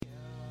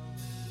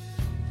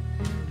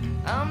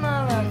I'm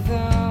not like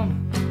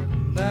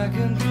them, back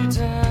and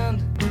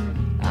pretend.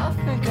 I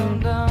think I'm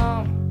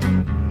dumb,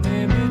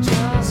 maybe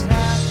just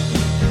happy.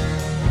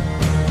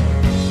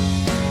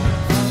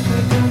 I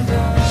think I'm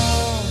dumb.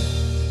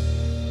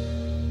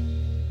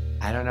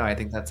 I don't know, I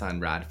think that's on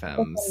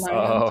Radfem's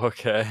Oh,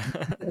 okay.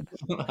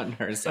 on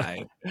her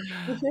side. I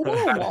hear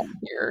that a lot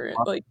here.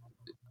 Like,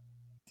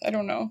 I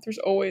don't know. There's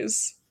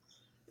always,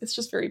 it's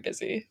just very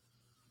busy.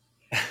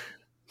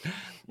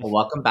 Well,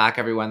 welcome back,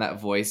 everyone. That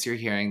voice you're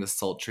hearing, the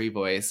sultry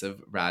voice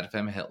of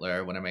Radfem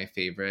Hitler, one of my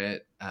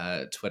favorite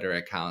Twitter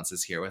accounts,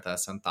 is here with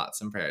us on Thoughts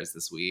and Prayers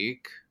this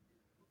week.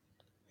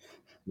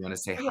 You want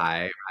to say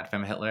hi,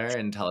 Radfem Hitler,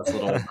 and tell us a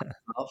little about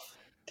yourself?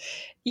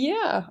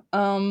 Yeah.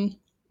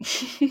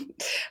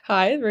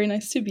 Hi, very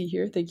nice to be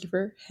here. Thank you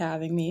for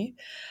having me.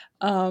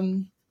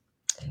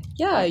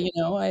 Yeah, you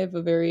know, I have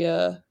a very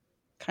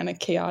kind of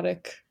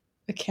chaotic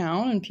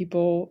account, and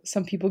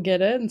some people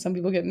get it, and some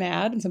people get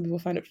mad, and some people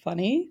find it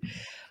funny.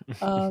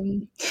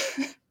 Um,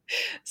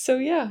 so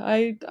yeah,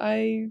 I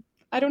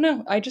don't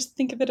know. I just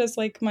think of it as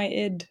like my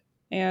id,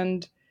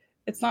 and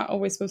it's not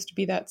always supposed to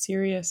be that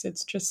serious.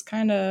 It's just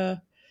kind of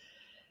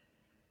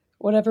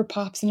whatever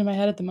pops into my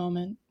head at the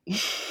moment.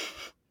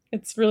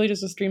 It's really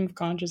just a stream of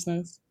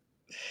consciousness.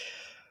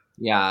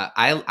 Yeah,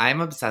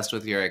 I'm obsessed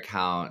with your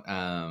account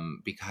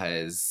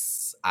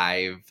because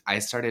I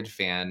started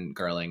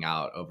fangirling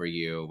out over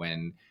you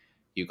when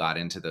you got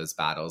into those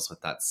battles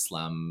with that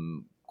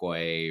slum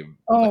boy.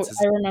 Oh,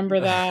 I remember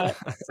that.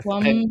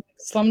 Slumdog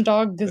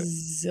RNA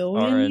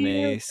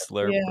Gazillionaire?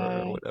 slurper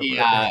Yeah. or whatever.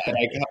 Yeah, and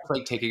I kept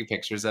like taking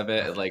pictures of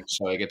it and like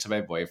showing it to my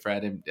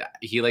boyfriend, and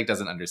he like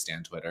doesn't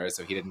understand Twitter,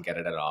 so he didn't get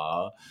it at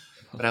all.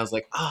 But I was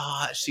like,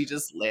 she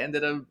just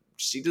landed a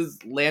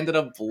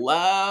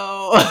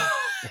blow.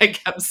 I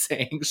kept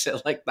saying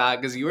shit like that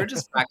because you were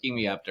just cracking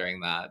me up during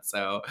that.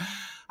 So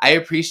I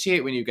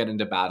appreciate when you get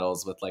into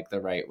battles with like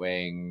the right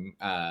wing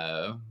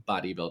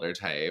bodybuilder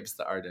types,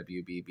 the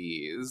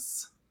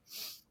RWBBs.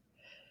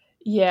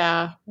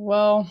 Yeah,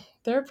 well,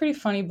 they're a pretty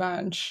funny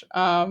bunch.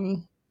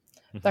 That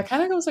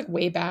kind of goes like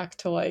way back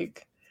to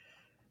like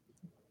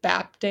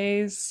BAP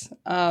days.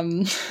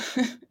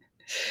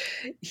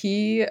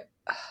 He,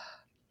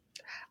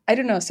 I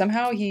don't know,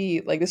 somehow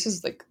he, like, this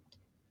is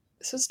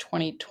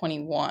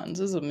 2021. This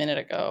is a minute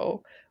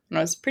ago when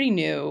I was pretty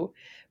new,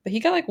 but he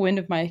got like wind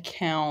of my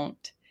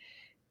account,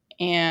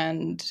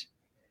 and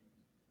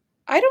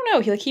I don't know,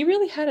 he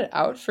really had it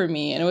out for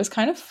me, and it was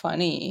kind of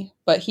funny,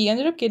 but he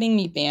ended up getting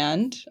me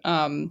banned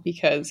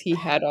because he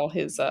had all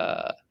his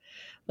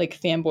like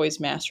fanboys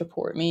mass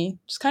report me,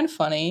 which is kind of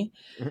funny.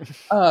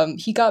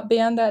 He got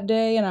banned that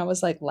day, and I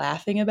was like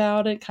laughing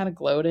about it, kind of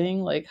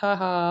gloating, like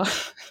haha.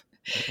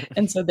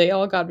 And so they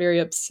all got very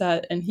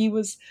upset, and he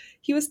was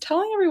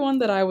telling everyone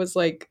that I was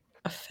like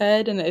a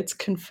fed, and it's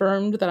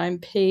confirmed that I'm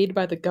paid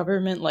by the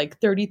government like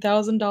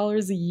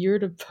 $30,000 a year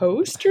to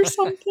post or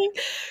something,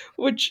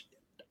 which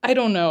I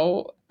don't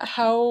know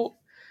how.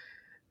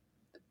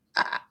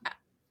 I,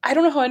 I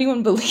don't know how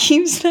anyone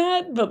believes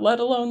that, but let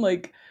alone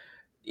like,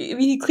 I mean,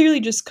 he clearly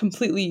just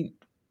completely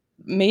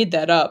made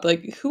that up.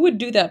 Like, who would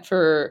do that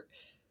for?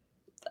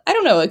 I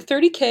don't know. Like,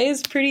 30K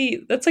is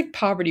pretty. That's like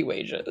poverty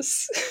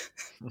wages.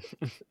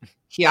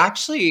 He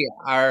actually,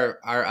 our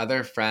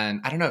other friend,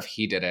 I don't know if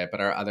he did it,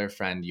 but our other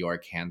friend, You're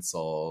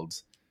Canceled.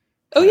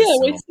 Oh yeah,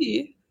 wait,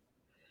 see.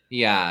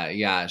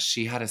 Yeah.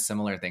 She had a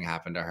similar thing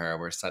happen to her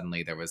where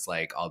suddenly there was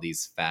like all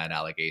these Fed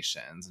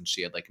allegations and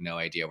she had like no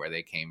idea where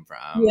they came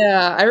from.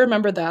 Yeah, I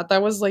remember that.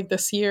 That was like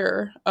this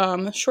year.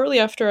 Shortly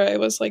after I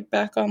was like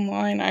back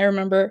online, I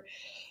remember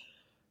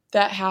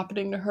that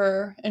happening to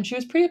her, and she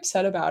was pretty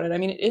upset about it. I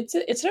mean, it's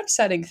an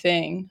upsetting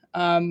thing.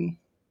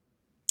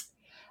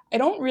 I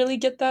don't really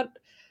get that.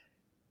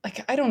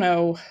 Like, I don't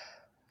know.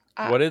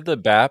 What did the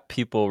BAP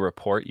people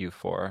report you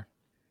for?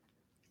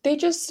 They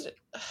just,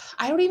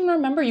 I don't even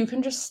remember. You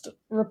can just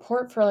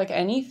report for like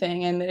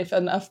anything, and if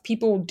enough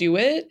people do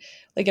it,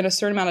 like in a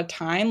certain amount of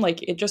time,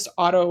 like it just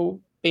auto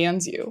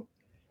bans you.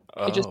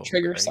 It just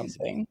triggers Crazy.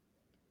 something.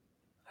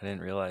 I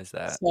didn't realize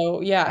that.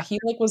 So yeah, he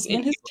like was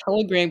in his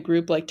Telegram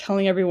group, like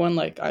telling everyone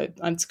like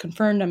I'm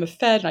confirmed I'm a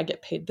Fed and I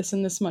get paid this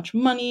and this much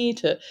money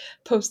to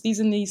post these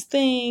and these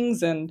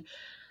things, and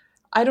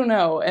I don't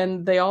know.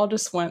 And they all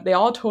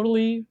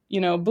totally,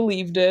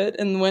 believed it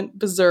and went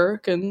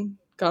berserk and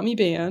got me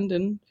banned,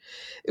 and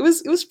it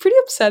was pretty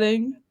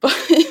upsetting.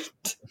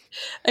 But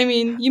I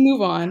mean, you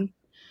move on.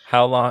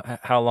 How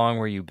long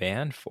were you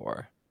banned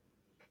for?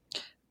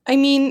 I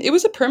mean, it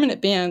was a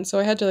permanent ban, so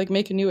I had to like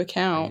make a new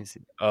account.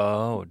 Crazy.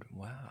 Oh,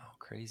 wow,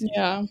 crazy.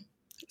 Yeah.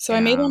 So I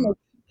made one.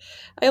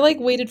 I like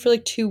waited for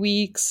like 2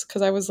 weeks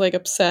because I was like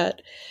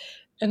upset,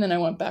 and then I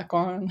went back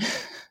on.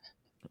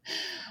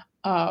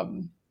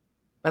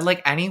 But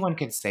like anyone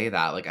could say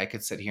that. Like I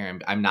could sit here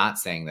and I'm not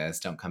saying this,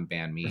 don't come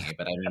ban me,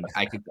 but I mean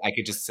I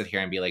could just sit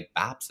here and be like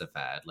BAP's a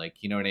Fed. Like,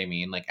 you know what I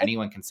mean? Like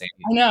anyone can say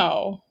I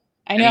know.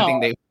 anything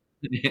they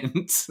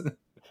want.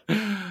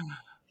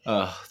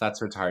 Oh,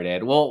 that's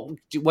retarded. Well,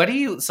 what do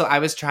you? So I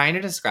was trying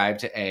to describe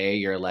to A,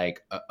 you're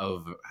like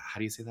over. How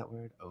do you say that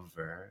word? Ooh,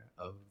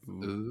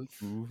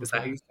 Oof. ooh. Is that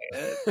how you say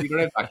it? You know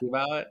what I'm talking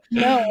about?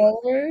 No,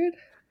 what word?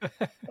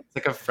 It's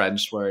like a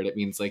French word. It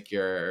means like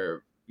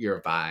your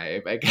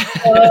vibe, I guess.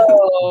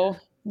 Oh,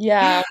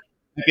 yeah.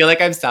 I feel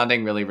like I'm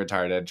sounding really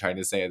retarded trying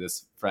to say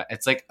this.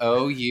 It's like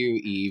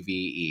OUEVE.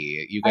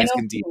 You I guys know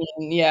can what you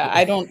mean. Yeah,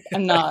 I don't.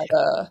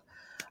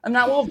 I'm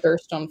not well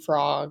versed on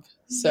frog,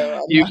 so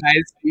I'm you not.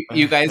 guys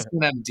you guys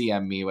can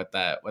DM me what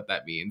that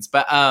means.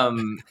 But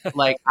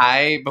like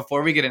I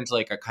before we get into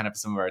like a kind of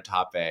some of our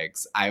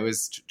topics, I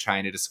was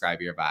trying to describe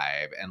your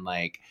vibe, and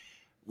like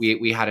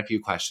we had a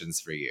few questions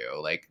for you.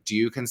 Like, do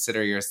you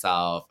consider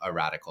yourself a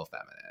radical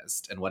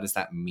feminist, and what does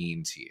that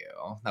mean to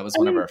you? That was I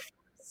one of mean, our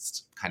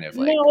first kind of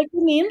no, like. like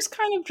the name's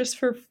kind of just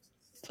for,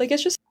 like,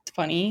 it's just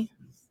funny.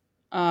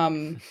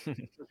 Um,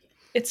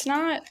 it's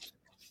not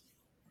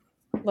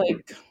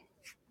like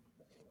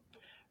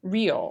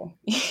real,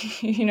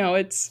 you know.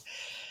 It's.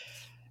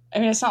 I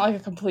mean, it's not like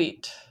a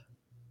complete.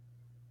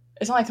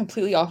 It's not like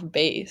completely off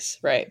base,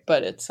 right?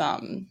 But it's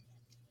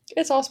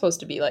all supposed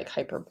to be like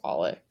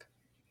hyperbolic.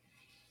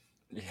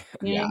 Yeah.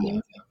 You know Yeah. what I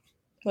mean? Yeah,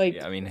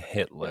 Like, I mean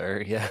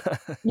Hitler. Yeah.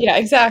 yeah,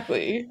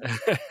 exactly.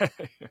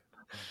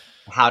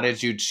 How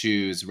did you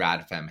choose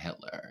Radfem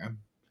Hitler?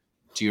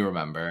 Do you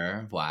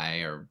remember why,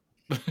 or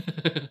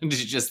did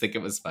you just think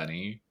it was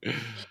funny?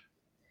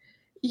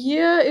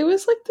 Yeah, it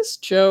was like this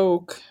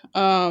joke.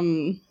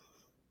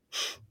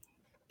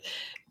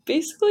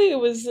 Basically, it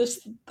was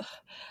this.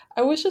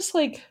 I was just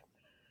like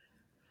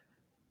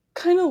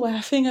kind of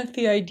laughing at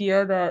the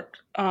idea that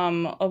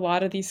a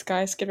lot of these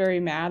guys get very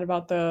mad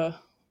about the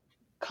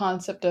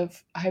concept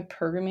of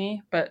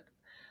hypergamy, but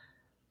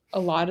a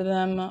lot of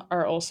them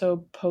are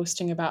also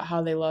posting about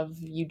how they love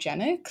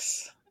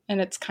eugenics, and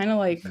it's kind of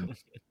like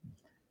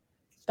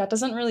that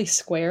doesn't really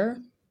square.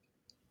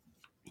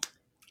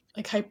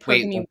 Like Wait,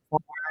 hypergamy,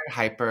 what's the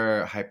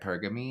word?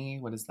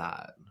 Hypergamy? What is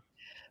that?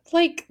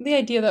 like the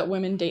idea that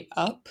women date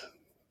up,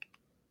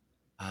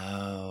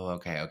 Oh,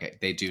 okay.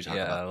 They do talk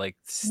Yeah, about. like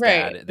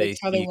right? they That's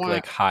how they seek want,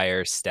 like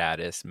higher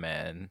status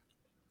men.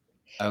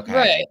 Okay,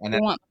 right? They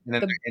want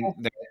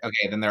the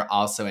okay, then they're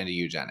also into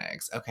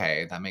eugenics.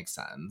 Okay, that makes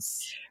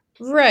sense.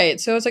 right.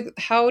 So it's like,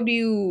 how do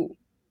you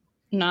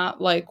not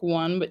like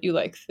one but you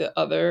like the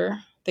other?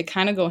 They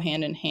kind of go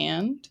hand in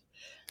hand.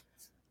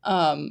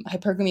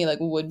 Hypergamy like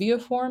would be a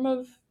form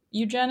of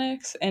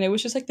eugenics, and it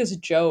was just like this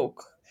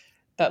joke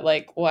that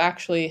like, well,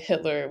 actually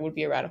Hitler would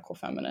be a radical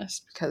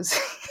feminist because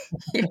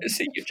he was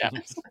a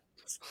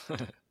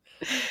eugenicist.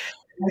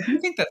 I do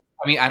think that.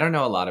 I mean, I don't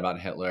know a lot about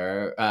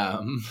Hitler,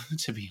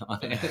 to be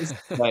honest,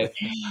 but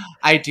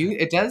I do.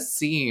 It does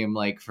seem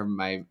like, from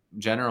my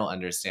general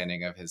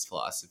understanding of his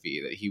philosophy,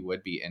 that he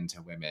would be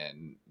into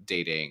women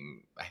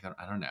dating. I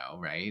don't know,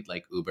 right?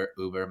 Like Uber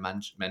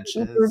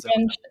menches.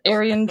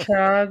 Aryan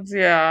chads,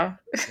 yeah.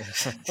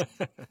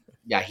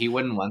 Yeah, he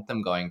wouldn't want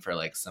them going for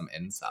like some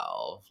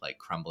incel, like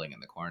crumbling in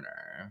the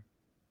corner.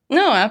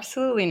 No,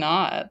 absolutely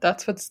not.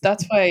 That's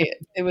why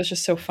it was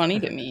just so funny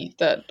to me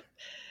that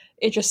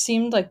it just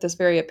seemed like this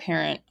very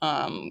apparent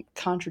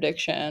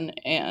contradiction,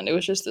 and it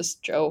was just this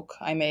joke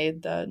I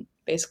made that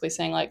basically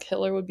saying like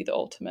Hitler would be the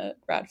ultimate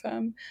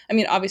Radfem. I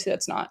mean, obviously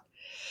that's not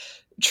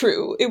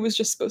true. It was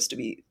just supposed to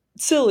be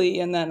silly,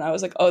 and then I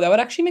was like, oh, that would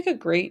actually make a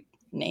great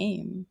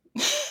name.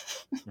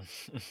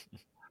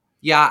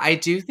 Yeah, I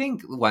do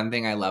think one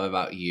thing I love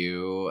about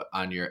you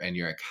on your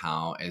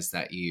account is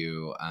that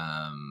you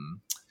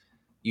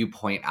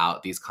point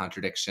out these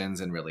contradictions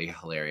in really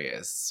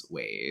hilarious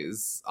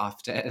ways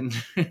often.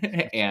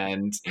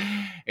 And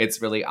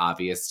it's really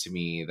obvious to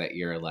me that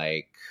you're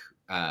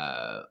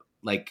uh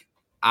like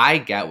I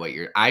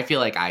feel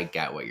like I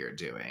get what you're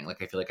doing.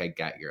 Like I feel like I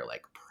get your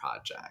like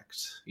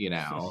project, you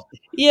know.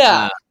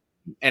 Yeah, Um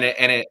and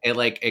it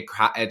like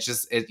it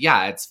just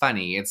yeah, it's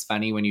funny. It's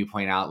funny when you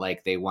point out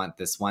like they want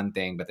this one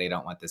thing but they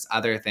don't want this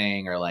other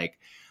thing, or like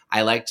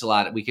I liked a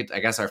lot. We could, I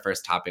guess, our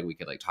first topic we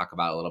could like talk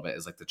about a little bit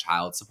is like the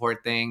child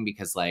support thing,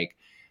 because like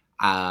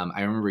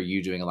I remember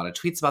you doing a lot of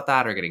tweets about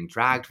that or getting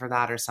dragged for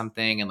that or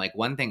something. And like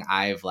one thing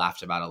I've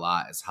laughed about a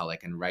lot is how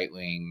like in right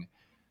wing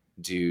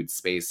dude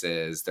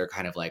spaces they're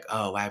kind of like,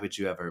 oh, why would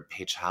you ever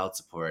pay child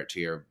support to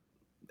your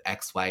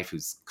ex-wife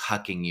who's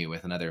cucking you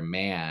with another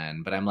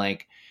man? But I'm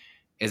like,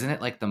 isn't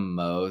it like the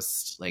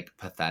most like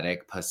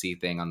pathetic pussy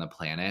thing on the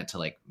planet to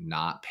like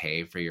not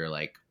pay for your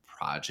like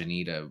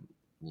progeny to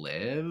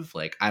live?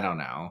 Like, I don't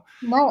know.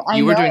 no, I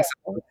You were know.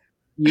 doing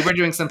you were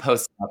doing some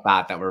posts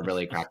about that were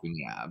really cracking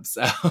me up.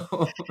 So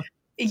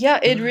Yeah,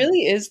 it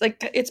really is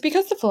like it's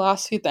because the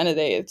philosophy at the end of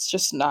the day, it's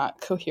just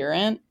not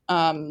coherent,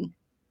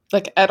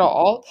 like at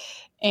all.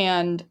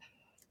 And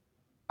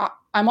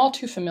I'm all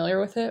too familiar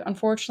with it,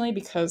 unfortunately,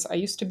 because I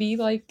used to be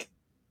like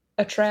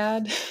a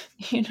trad,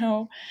 you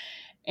know,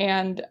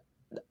 and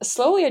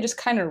slowly I just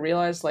kind of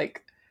realized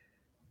like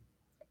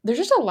there's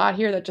just a lot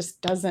here that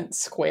just doesn't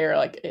square.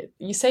 Like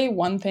you say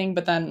one thing,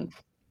 but then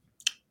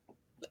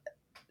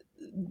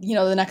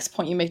the next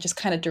point you make just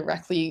kind of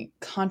directly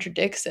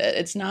contradicts it.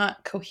 It's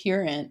not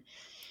coherent.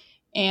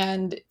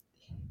 And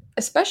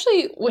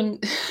especially when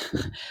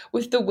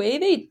with the way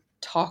they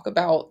talk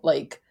about,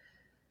 like,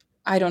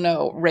 I don't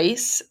know,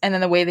 race, and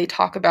then the way they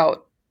talk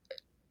about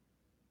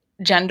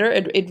gender,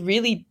 it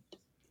really,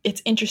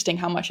 it's interesting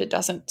how much it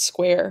doesn't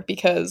square,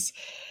 because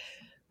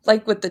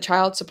like with the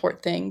child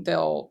support thing,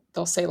 they'll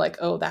say like,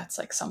 oh, that's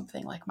like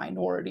something like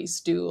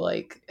minorities do,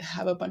 like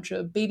have a bunch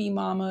of baby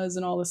mamas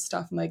and all this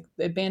stuff, and like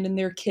they abandon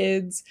their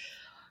kids.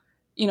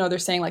 They're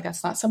saying like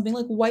that's not something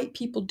like white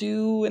people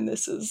do, and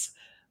this is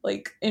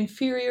like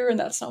inferior, and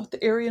that's not what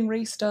the Aryan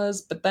race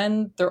does. But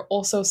then they're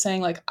also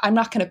saying like, I'm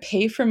not going to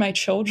pay for my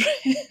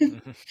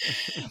children.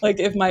 Like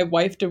if my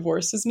wife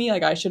divorces me,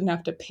 like I shouldn't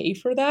have to pay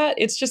for that.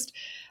 It's just,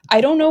 I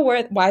don't know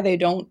why they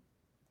don't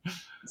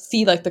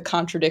see like the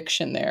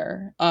contradiction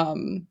there,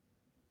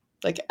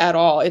 like at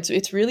all.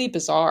 It's really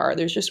bizarre.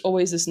 There's just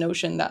always this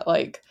notion that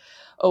like,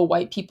 oh,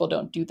 white people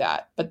don't do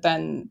that, but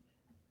then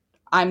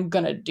I'm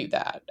gonna do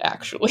that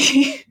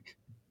actually.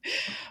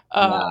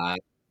 uh, Yeah,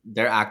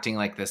 they're acting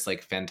like this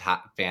like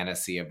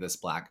fantasy of this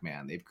black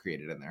man they've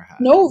created in their head.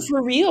 no,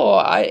 for real.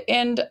 I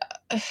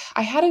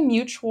had a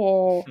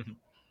mutual.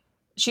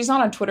 She's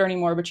not on Twitter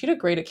anymore, but she had a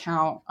great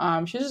account.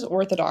 She's this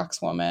Orthodox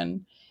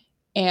woman,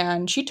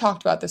 and she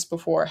talked about this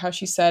before. How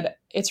she said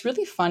it's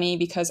really funny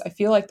because I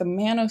feel like the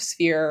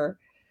manosphere.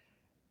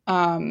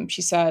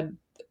 She said,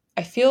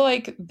 I feel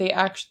like the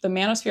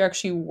manosphere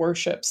actually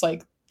worships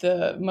like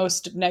the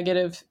most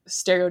negative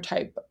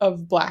stereotype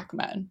of black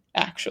men.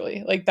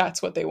 Actually, like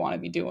that's what they want to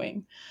be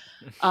doing.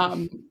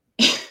 Um,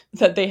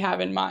 that they have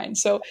in mind.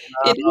 So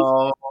it is.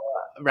 Oh,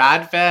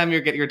 Radfem,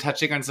 you're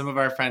touching on some of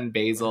our friend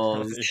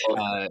Basil's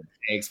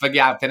takes, but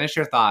yeah, finish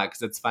your thought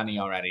because it's funny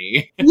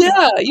already.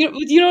 Yeah,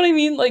 you know what I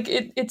mean? Like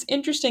it's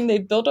interesting. They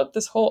build up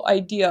this whole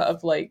idea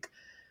of like,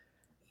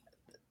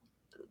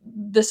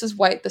 this is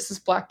white, this is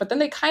black, but then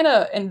they kind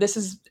of, and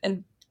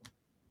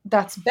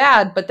that's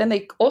bad, but then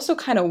they also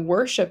kind of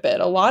worship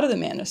it. A lot of the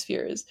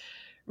manosphere is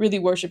really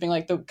worshiping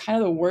like the kind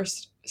of the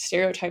worst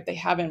stereotype they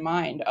have in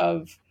mind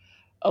of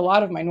a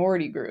lot of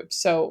minority groups.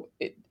 So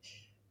it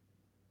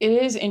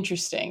is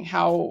interesting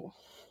how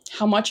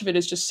much of it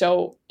is just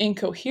so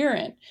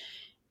incoherent.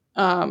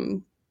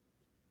 Um,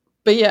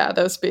 but yeah,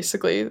 that's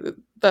the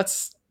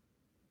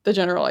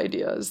general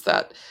idea, is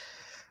that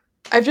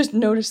I've just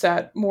noticed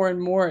that more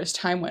and more as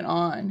time went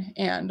on.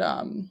 And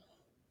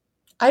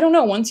I don't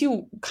know, once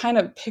you kind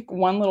of pick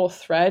one little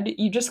thread,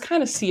 you just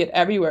kind of see it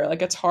everywhere.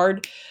 Like it's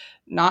hard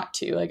not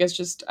to. Like it's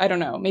just, I don't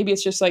know, maybe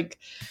it's just like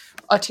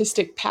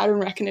autistic pattern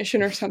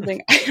recognition or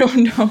something. I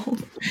don't know.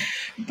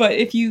 But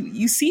if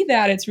you see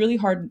that, it's really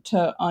hard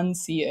to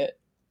unsee it.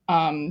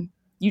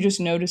 You just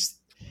notice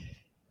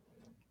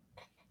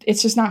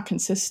it's just not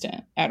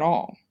consistent at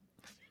all.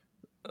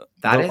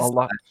 That A is.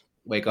 lot.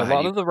 Wait, go A ahead.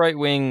 lot of the right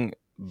wing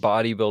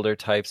bodybuilder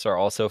types are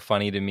also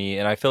funny to me,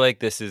 and I feel like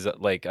this is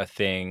like a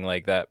thing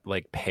like that,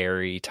 like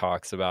Perry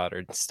talks about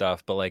or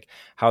stuff. But like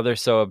how they're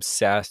so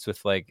obsessed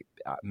with like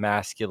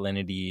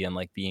masculinity and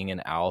like being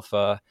an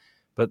alpha,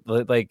 but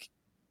like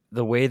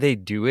the way they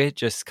do it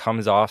just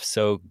comes off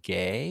so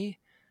gay.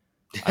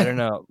 I don't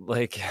know,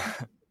 like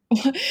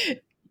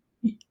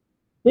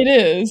It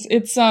is.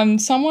 It's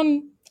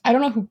someone, I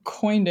don't know who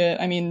coined it.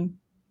 I mean,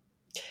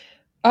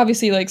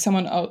 obviously like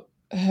someone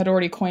had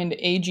already coined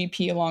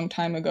AGP a long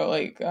time ago,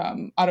 like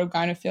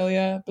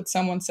autogynephilia, but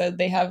someone said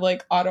they have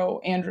like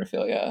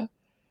autoandrophilia,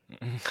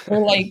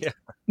 or like yeah.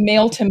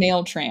 male to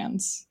male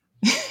trans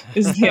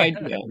is the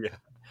idea.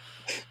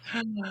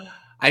 Yeah.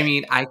 I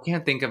mean, I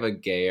can't think of a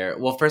gayer.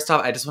 Well, first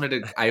off, I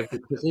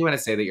quickly want to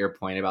say that your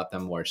point about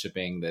them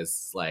worshiping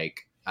this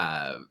like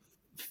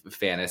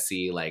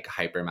fantasy like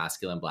hyper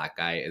masculine black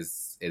guy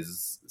is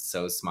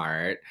so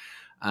smart.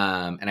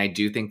 And I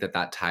do think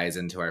that ties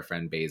into our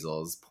friend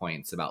Basil's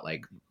points about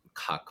like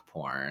cuck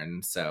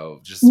porn.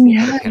 So just we'll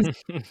put a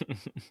Yes. pin.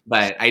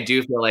 But I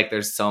do feel like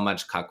there's so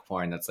much cuck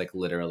porn that's like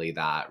literally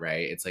that,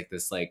 right? It's like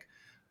this like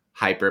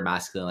hyper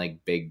masculine,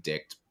 like big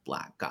dicked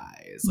black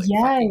guys, like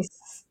fucking.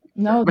 Yes.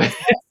 No, There's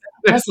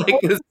that's like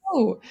so this.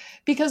 true.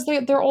 Because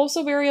they're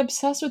also very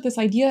obsessed with this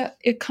idea.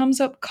 It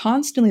comes up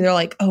constantly. They're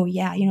like, oh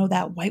yeah,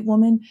 that white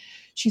woman,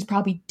 she's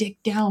probably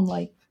dicked down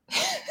like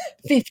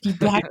 50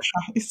 black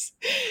guys.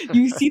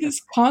 You see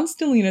this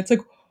constantly, and it's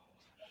like,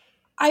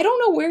 I don't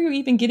know where you're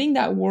even getting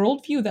that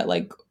worldview that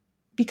like,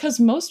 because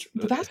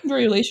the vast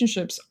majority of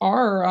relationships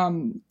are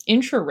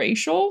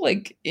intraracial,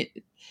 like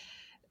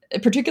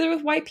particularly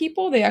with white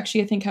people, they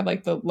actually I think have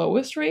like the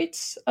lowest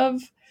rates of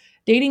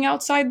dating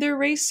outside their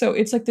race. So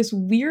it's like this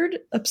weird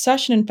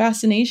obsession and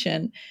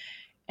fascination,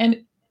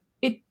 and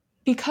it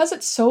because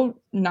it's so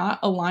not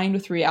aligned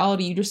with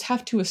reality, you just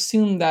have to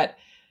assume that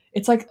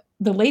it's like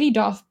the lady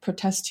doth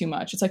protest too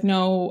much. It's like,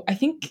 no, I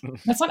think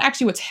that's not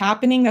actually what's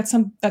happening.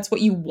 That's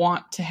what you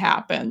want to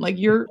happen. Like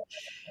you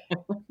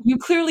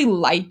clearly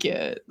like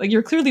it. Like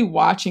you're clearly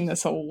watching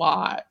this a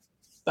lot.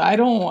 I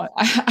don't want.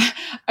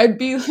 I'd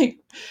be like,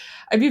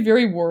 I'd be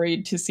very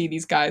worried to see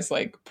these guys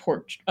like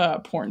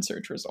porn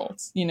search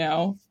results.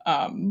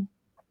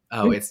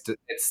 Oh, it's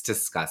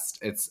disgust.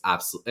 It's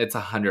absolutely, it's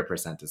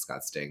 100%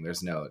 disgusting.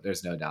 There's no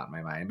doubt in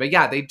my mind. But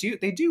yeah, they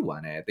do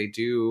want it.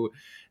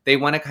 They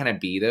want to kind of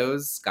be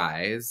those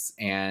guys,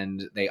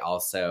 and they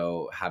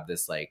also have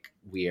this like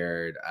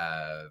weird,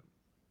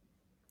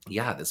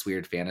 this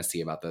weird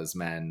fantasy about those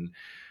men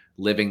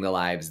living the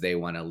lives they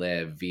want to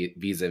live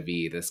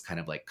vis-a-vis this kind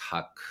of like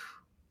cuck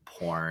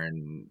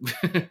porn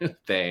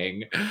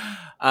thing.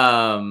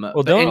 Well,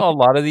 But don't and a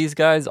lot of these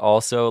guys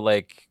also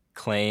like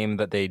claim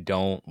that they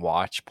don't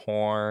watch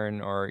porn,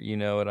 or you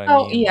know what I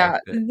Oh mean? Like yeah,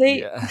 that,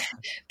 yeah.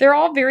 they're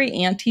all very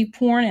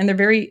anti-porn, and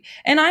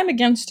and I'm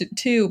against it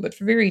too, but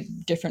for very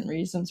different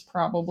reasons,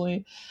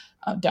 probably,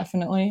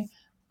 definitely.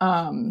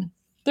 Um,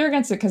 they're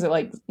against it because it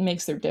like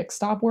makes their dick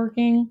stop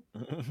working.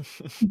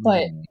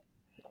 But Mhm.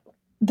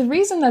 the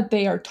reason that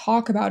they are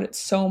talk about it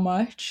so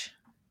much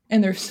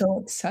and they're so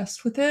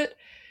obsessed with it,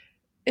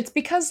 it's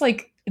because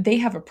like they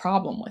have a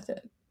problem with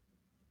it.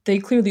 They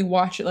clearly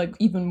watch it like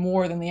even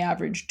more than the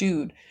average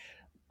dude.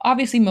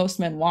 Obviously most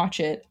men watch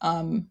it,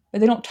 but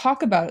they don't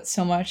talk about it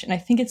so much, and I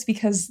think it's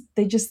because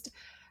they just,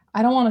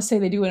 I don't want to say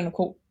they do it in a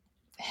quote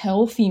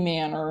healthy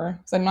manner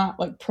because I'm not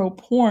like pro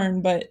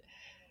porn, but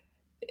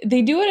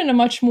they do it in a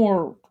much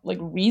more like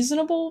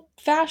reasonable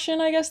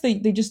fashion, I guess. They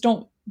just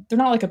don't, they're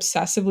not like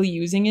obsessively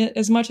using it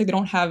as much, like they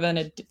don't have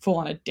full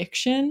on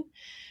addiction.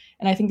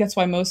 And I think that's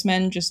why most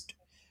men just,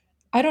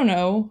 I don't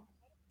know,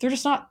 they're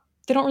just not,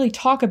 they don't really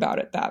talk about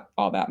it that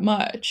all that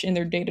much in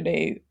their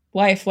day-to-day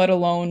life, let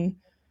alone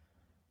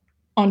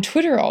on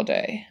Twitter all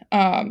day.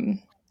 And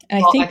I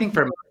Well, I think, think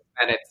for most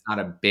men, it's not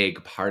a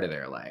big part of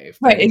their life.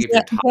 But right, I think if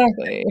you're talking,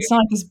 exactly. It's not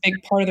like this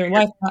big part of their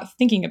life, not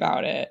thinking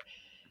about it.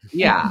 And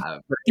yeah,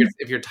 but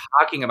if you're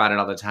talking about it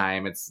all the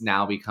time, it's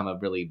now become a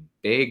really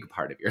big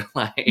part of your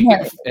life, right,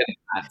 and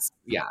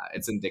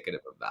it's indicative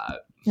of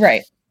that.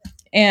 right.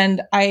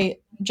 And I,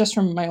 just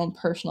from my own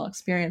personal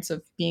experience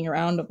of being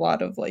around a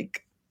lot of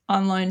like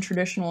online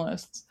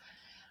traditionalists,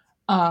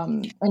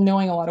 and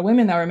knowing a lot of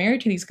women that were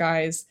married to these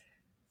guys,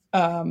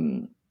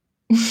 um,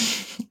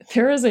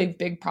 there is a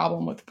big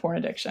problem with porn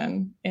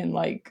addiction in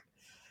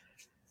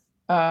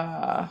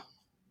uh,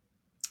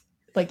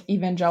 like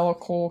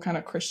evangelical kind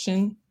of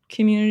Christian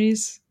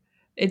communities.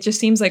 It just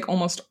seems like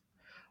almost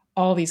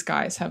all these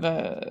guys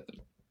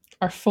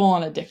are full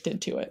on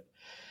addicted to it.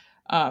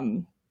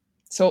 Um,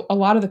 so a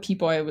lot of the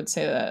people, I would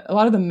say that a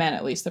lot of the men,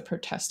 at least, that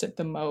protest it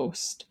the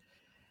most,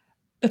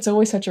 it's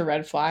always such a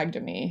red flag to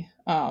me.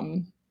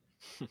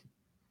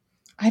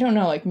 I don't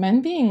know, like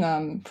men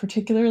being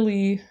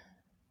particularly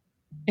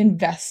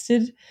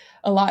invested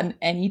a lot in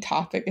any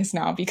topic has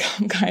now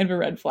become kind of a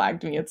red flag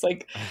to me. It's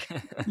like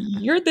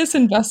you're this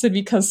invested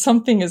because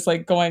something is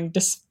like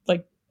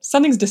like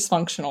something's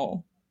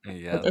dysfunctional like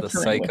Yeah, the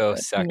occurring with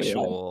it in your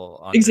life.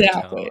 psychosexual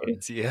Exactly.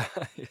 undertones. Yeah.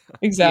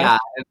 Exactly. Yeah,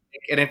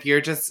 and if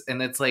you're just,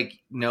 and it's like,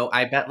 no,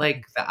 I bet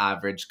like the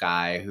average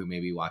guy who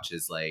maybe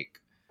watches like,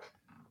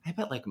 I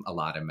bet like a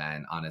lot of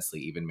men, honestly,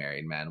 even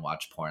married men,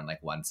 watch porn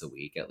like once a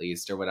week at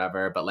least or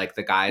whatever. But like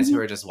the guys who Mhm.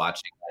 are just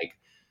watching like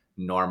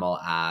normal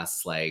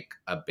ass, like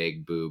a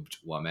big boobed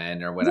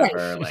woman or Right.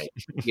 whatever, like,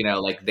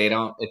 like they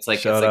don't, it's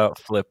Shout like out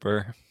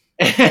Flipper.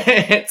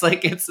 it's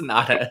like it's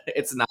not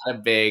a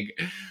big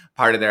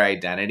part of their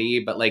identity,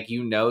 but like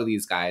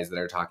these guys that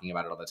are talking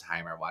about it all the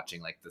time are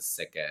watching like the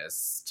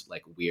sickest,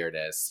 like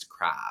weirdest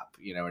crap,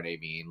 you know what I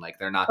mean? Like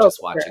they're not Oh, just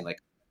for sure. watching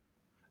like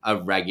a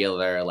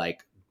regular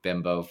like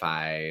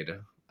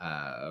bimbofied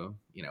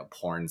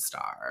porn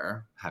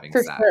star having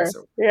For sure. sex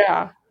or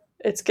Yeah.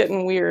 It's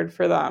getting weird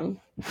for them.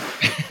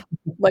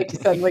 Like you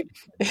said, like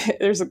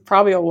there's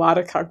probably a lot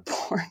of cuck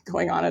porn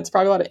going on. It's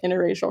probably a lot of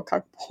interracial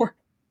cuck porn.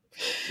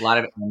 a lot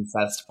of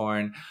incest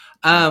porn.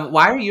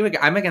 Why are you?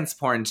 I'm against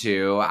porn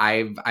too.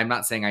 I'm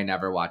not saying I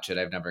never watch it.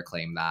 I've never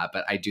claimed that,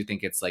 but I do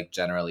think it's like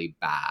generally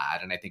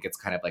bad, and I think it's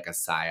kind of like a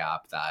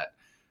psyop that.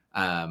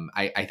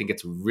 I think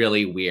it's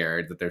really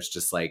weird that there's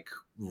just like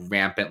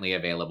rampantly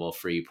available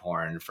free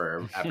porn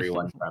for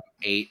everyone from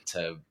 8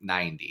 to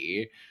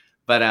 90.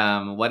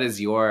 But what is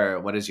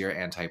your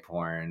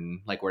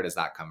anti-porn, like? Where does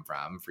that come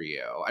from for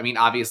you? I mean,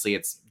 obviously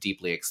it's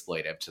deeply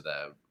exploitive to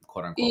the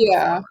quote unquote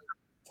Yeah. performer.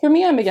 For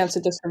me, I'm against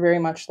it just for very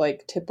much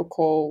like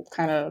typical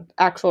kind of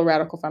actual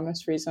radical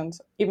feminist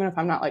reasons, even if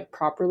I'm not like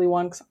properly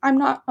one, because I'm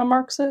not a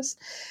Marxist.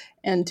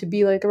 And to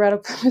be like a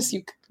radical feminist,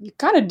 you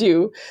kind of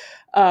do.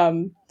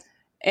 Um,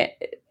 eh,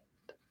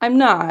 I'm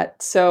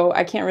not, so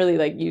I can't really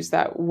like use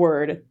that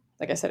word.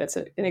 Like I said, it's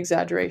an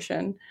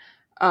exaggeration.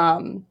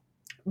 Um,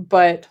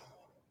 but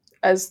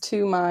as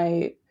to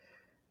my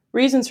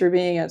reasons for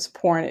being against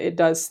porn, it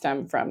does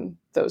stem from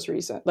those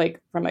reasons,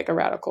 like from like a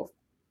radical,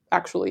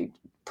 actually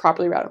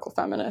properly radical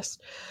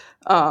feminist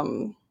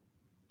um,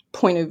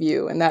 point of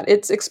view, and that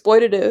it's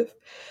exploitative,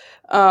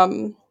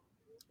 um,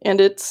 and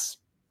it's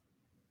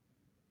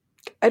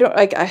I don't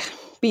like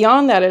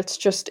beyond that. It's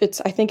just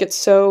it's I think it's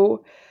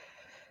so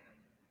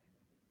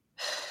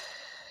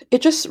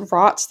it just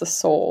rots the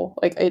soul.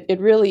 Like it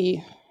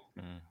really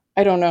Mm.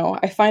 I don't know.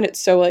 I find it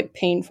so like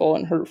painful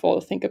and hurtful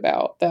to think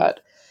about that.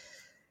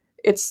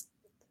 It's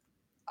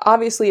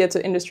obviously it's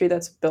an industry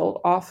that's built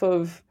off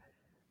of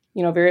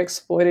very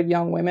exploited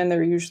young women,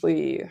 they're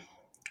usually, I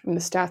mean,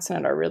 the stats in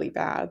it are really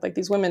bad. Like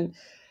these women,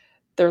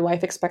 their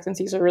life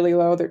expectancies are really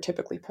low. They're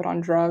typically put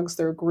on drugs.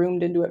 They're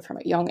groomed into it from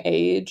a young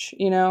age.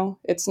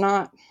 It's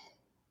not,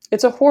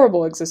 it's a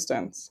horrible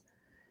existence.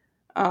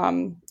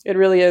 It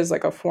really is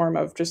like a form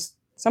of just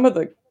some of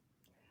the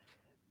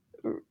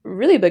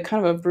really the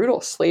kind of a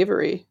brutal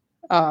slavery.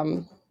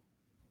 Um,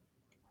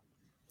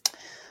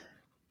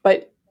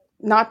 but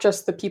not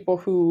just the people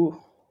who,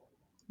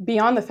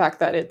 beyond the fact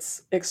that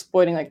it's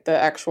exploiting like the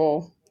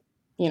actual,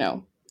 you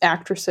know,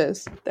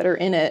 actresses that are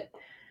in it,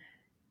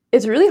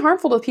 it's really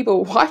harmful to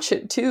people who watch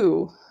it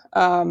too.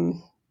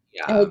 Um,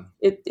 Yeah. and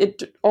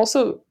it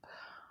also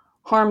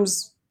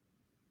harms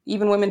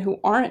even women who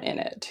aren't in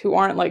it, who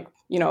aren't like,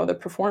 the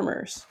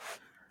performers.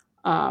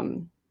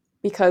 Um,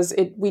 because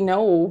we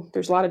know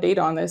there's a lot of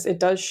data on this. It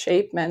does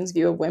shape men's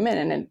view of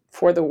women and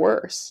for the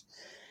worse.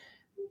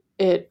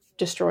 It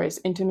destroys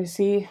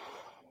intimacy.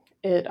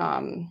 It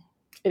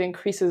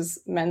increases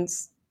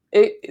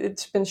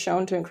it's been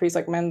shown to increase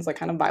like men's like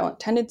kind of violent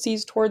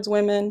tendencies towards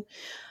women.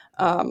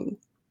 Um,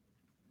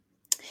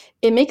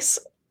 it makes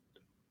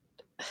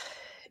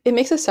it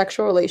makes a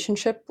sexual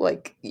relationship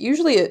like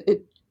usually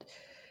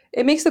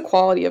it makes the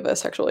quality of a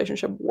sexual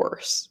relationship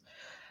worse,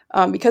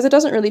 because it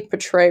doesn't really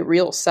portray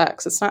real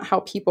sex. It's not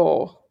how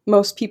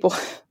most people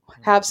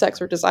have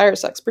sex or desire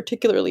sex,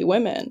 particularly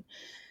women.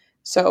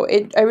 So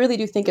I really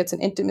do think it's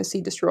an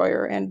intimacy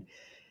destroyer, and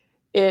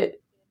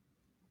it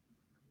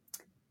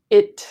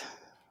it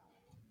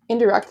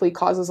indirectly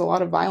causes a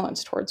lot of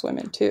violence towards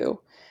women too.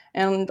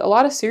 And a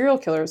lot of serial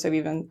killers have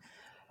even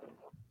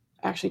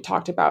actually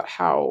talked about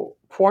how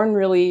porn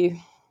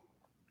really,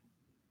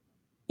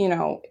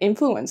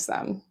 influenced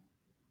them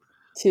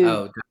to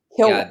Oh,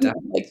 kill yeah, women,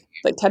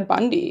 like Ted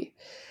Bundy.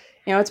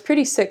 It's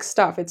pretty sick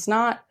stuff. It's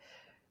not.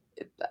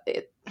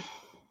 It,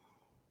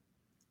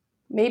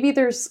 maybe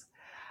there's.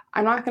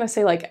 I'm not going to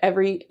say like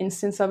every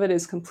instance of it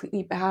is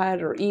completely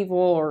bad or evil,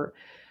 or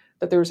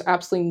that there's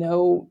absolutely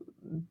no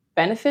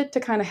benefit to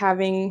kind of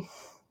having,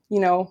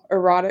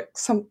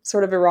 some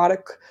sort of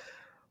erotic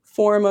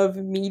form of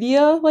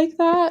media like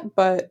that.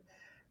 But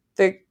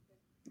the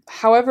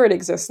however it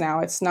exists now,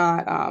 it's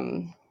not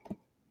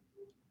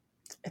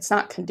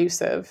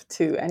conducive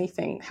to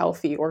anything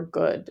healthy or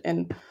good.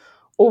 And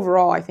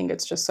overall, I think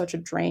it's just such a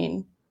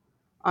drain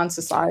on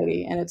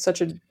society, and it's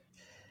such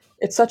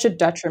a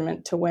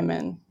detriment to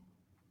women.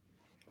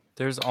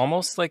 There's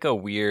almost like a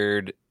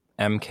weird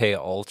MK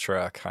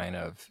Ultra kind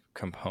of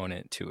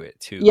component to it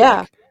too. Yeah,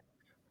 Like,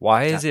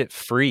 why is it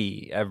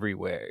free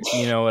everywhere?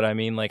 You know what I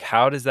mean? Like,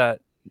 how does that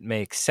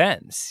make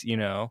sense?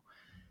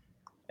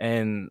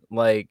 And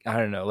like, I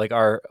don't know, like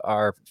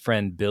our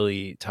friend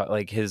Billy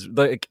like his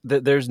like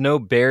there's no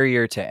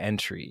barrier to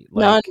entry.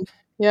 none. Like,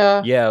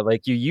 Yeah, yeah,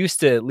 like you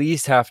used to at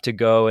least have to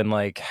go and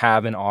like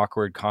have an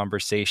awkward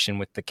conversation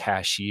with the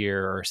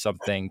cashier or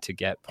something to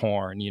get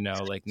porn,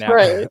 like now.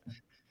 right.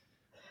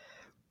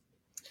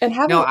 And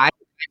No, having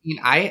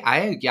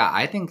yeah,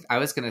 I think I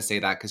was gonna say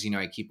that because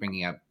I keep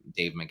bringing up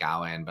Dave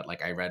McGowan, but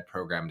like I read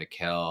Program to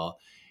Kill,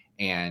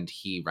 and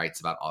he writes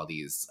about all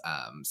these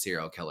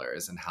serial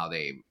killers and how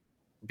they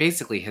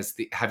basically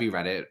have you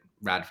read it,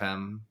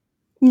 Radfem?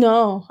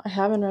 No, I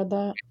haven't read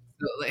that.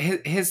 So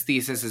his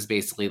thesis is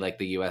basically like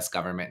the U.S.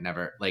 government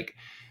never like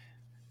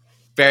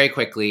very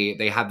quickly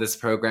they had this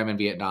program in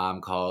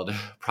Vietnam called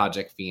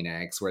Project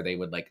Phoenix where they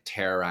would like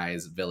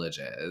terrorize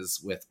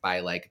villages with by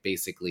like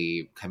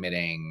basically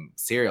committing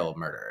serial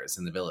murders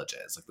in the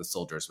villages. Like the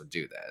soldiers would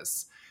do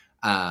this.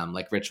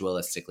 Like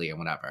ritualistically and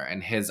whatever.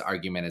 And his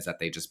argument is that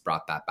they just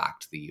brought that back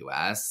to the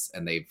US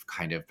and they've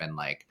kind of been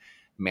like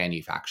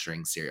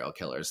manufacturing serial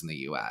killers in the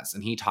US.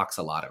 And he talks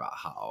a lot about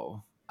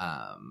how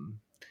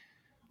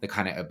the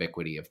kind of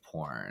ubiquity of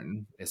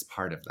porn is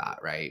part of that,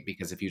 right?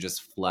 Because if you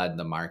just flood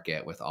the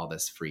market with all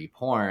this free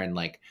porn,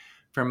 like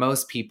for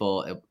most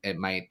people, it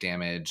might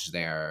damage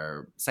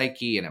their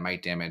psyche and it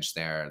might damage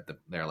their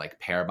like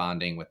pair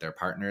bonding with their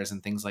partners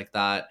and things like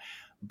that.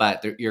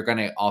 But you're going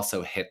to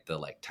also hit the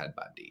like Ted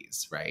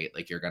Bundys, right?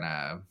 Like you're going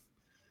to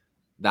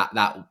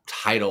that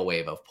tidal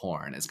wave of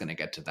porn is going to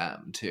get to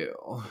them too.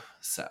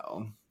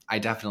 So I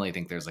definitely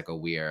think there's like a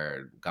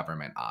weird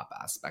government op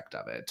aspect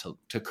of it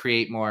to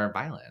create more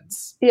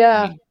violence. I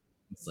Yeah, mean,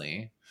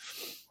 honestly.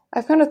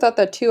 I've kind of thought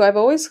that too. I've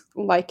always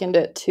likened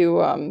it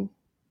to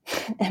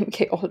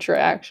MK Ultra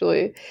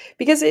actually,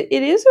 because it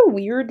is a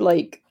weird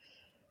like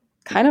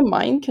kind of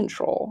mind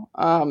control.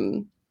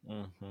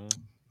 Mhm.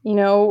 You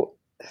know,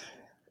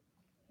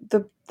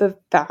 the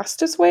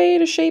fastest way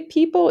to shape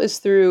people is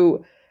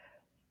through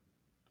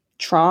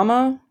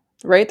trauma,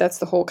 right? That's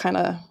the whole kind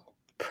of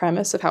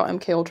premise of how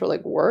MK Ultra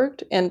like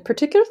worked, and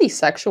particularly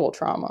sexual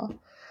trauma,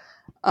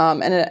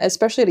 and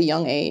especially at a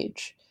young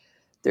age.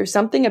 There's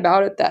something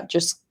about it that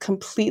just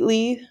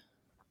completely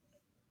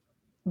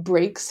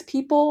breaks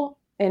people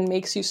and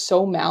makes you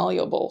so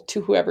malleable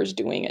to whoever's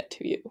doing it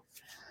to you.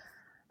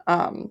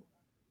 Um,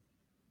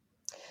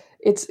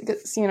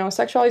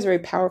 sexuality is a very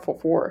powerful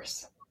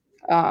force.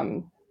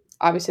 Um,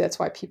 Obviously, that's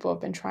why people have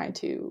been trying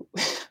to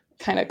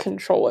kind of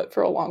control it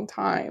for a long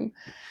time.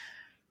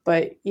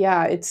 But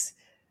yeah,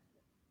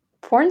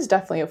 porn's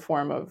definitely a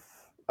form of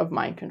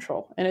mind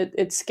control, and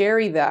it's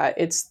scary that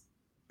it's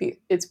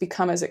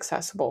become as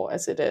accessible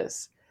as it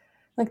is.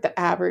 Like the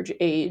average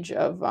age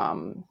of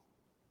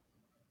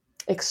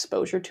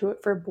exposure to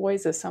it for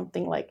boys is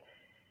something like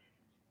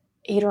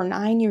 8 or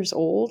 9 years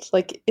old.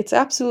 Like it's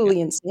Yeah.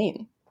 absolutely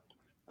insane.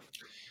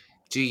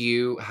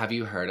 Have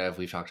you heard of,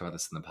 we've talked about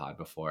this in the pod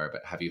before,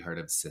 but have you heard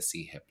of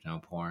sissy hypno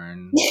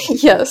porn?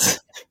 Yes.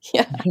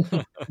 Yeah.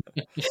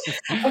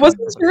 I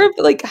wasn't sure if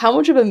like how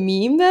much of a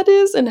meme that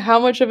is and how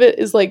much of it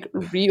is like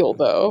real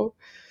though.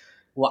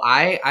 Well,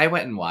 I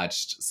went and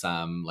watched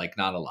some, like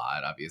not a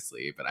lot,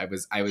 obviously, but I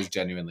was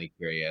genuinely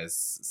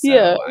curious.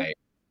 Yeah.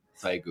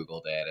 So I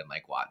Googled it and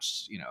like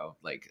watched,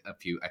 like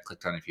I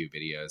clicked on a few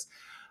videos.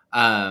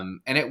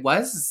 And it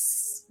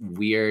was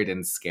weird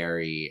and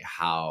scary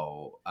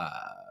how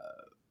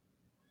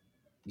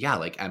yeah,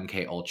 like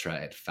MK Ultra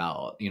it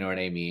felt. You know what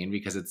I mean?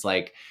 Because it's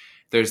like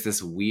there's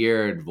this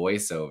weird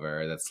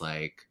voiceover that's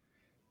like,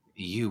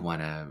 you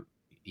wanna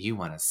you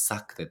wanna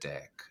suck the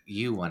dick.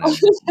 You wanna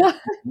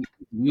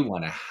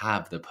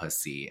have the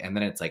pussy. And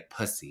then it's like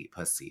pussy,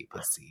 pussy,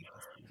 pussy,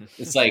 pussy.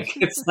 It's like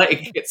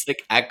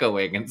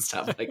echoing and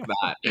stuff like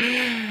that.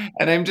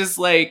 And I'm just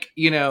like,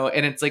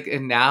 and it's like,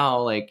 and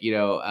now like,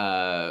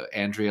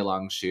 Andrea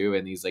Longshu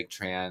and these like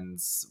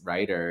trans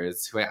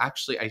writers who I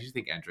do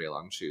think Andrea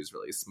Longshu is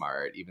really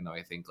smart, even though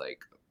I think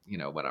like,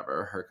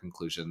 whatever, her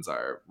conclusions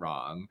are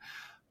wrong.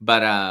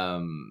 But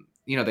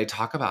they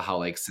talk about how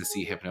like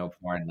sissy hypno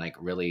porn like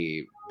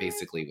really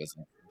basically was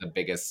the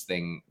biggest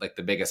thing, like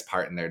the biggest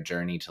part in their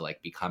journey to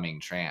like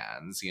becoming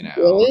trans.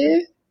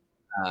 Really?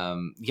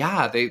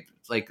 Yeah,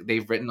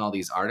 they've written all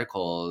these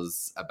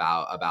articles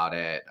about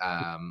it.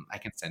 I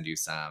can send you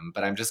some,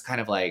 but I'm just kind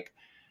of like,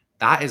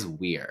 that is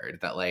weird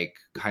that like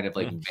kind of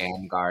like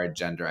vanguard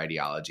gender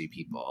ideology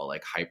people,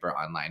 like hyper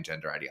online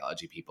gender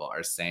ideology people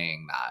are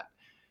saying that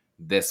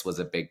this was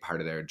a big part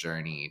of their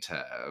journey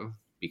to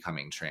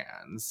becoming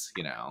trans.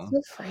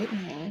 So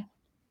frightening.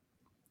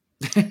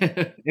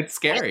 It's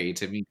scary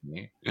to me.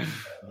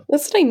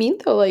 That's what I mean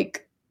though.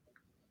 Like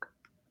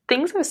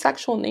things of a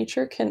sexual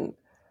nature can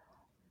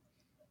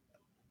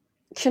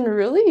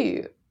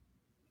really,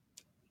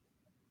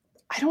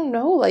 I don't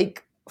know,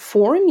 like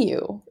form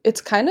you.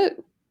 It's kind of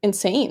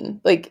insane.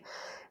 Like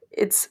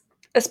it's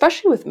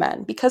especially with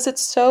men because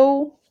it's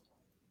so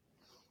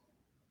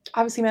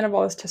obviously men have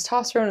all this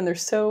testosterone and they're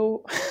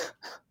so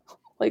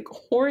like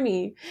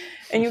horny,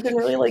 and you can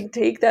really like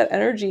take that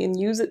energy and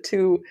use it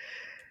to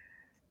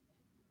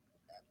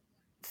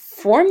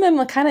form them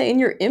like kind of in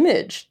your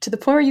image to the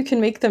point where you can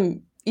make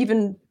them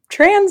even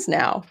trans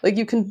now. Like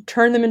you can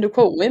turn them into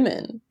quote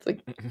women.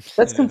 Like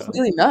that's Yeah.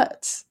 completely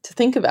nuts to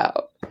think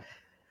about.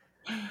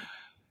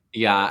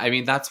 Yeah, I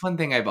mean, that's one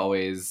thing I've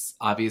always,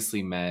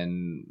 obviously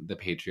men, the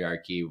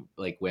patriarchy,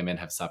 like women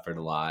have suffered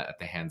a lot at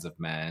the hands of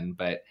men,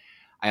 but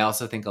I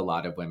also think a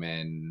lot of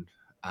women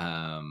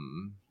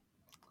um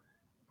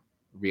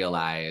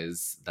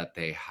realize that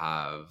they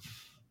have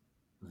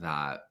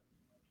that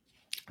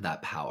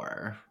that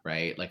power,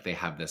 right? Like they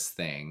have this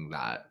thing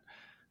that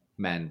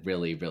men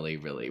really, really,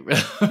 really,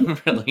 really,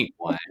 really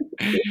want,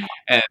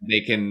 and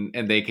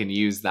they can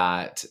use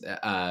that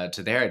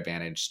to their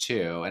advantage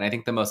too. And I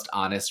think the most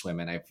honest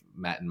women I've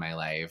met in my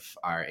life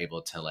are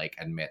able to like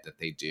admit that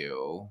they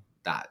do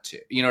that too.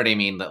 You know what I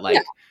mean? That Yeah.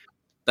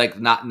 like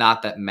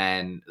not that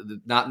men,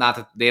 not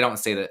that they don't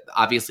say that,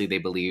 obviously they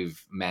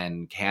believe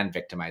men can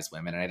victimize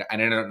women, and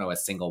I don't know a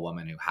single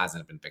woman who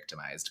hasn't been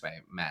victimized by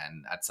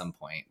men at some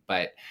point,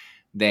 but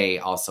they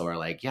also are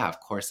like, yeah, of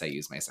course I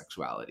use my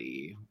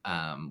sexuality.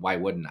 Why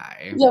wouldn't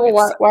I? Yeah,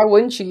 well, It's why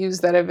wouldn't you use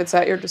that if it's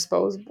at your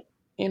disposal?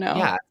 You know,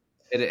 Yeah,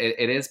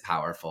 it is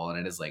powerful, and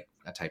it is like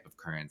a type of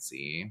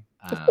currency.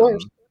 of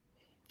course.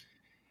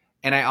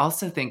 And I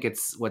also think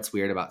it's what's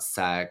weird about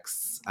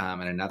sex.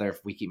 And another,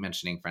 we keep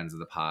mentioning friends of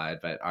the pod,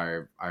 but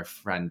our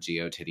friend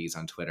GeoTitties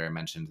on Twitter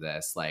mentioned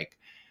this. Like,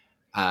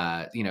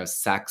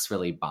 sex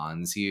really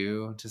bonds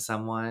you to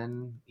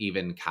someone,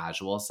 even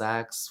casual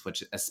sex,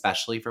 which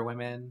especially for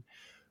women,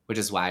 which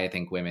is why I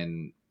think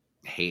women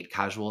hate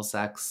casual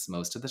sex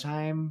most of the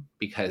time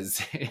because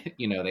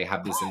they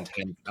have this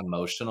intense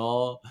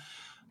emotional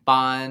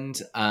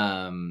bond.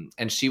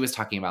 And she was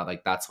talking about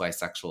like that's why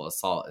sexual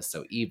assault is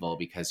so evil,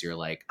 because you're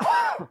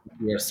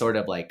sort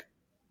of like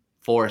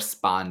force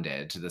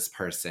bonded to this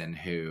person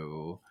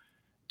who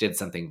did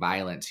something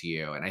violent to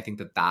you. And I think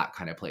that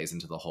kind of plays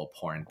into the whole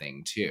porn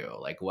thing too.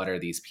 Like, what are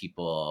these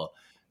people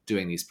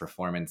doing these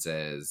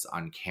performances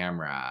on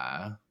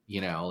camera?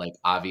 Like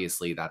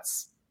obviously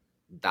that's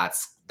that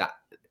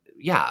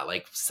yeah,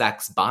 like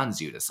sex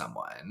bonds you to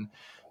someone,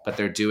 but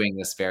they're doing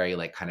this very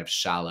like kind of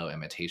shallow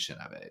imitation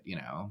of it.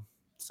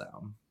 So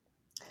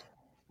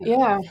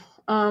Yeah.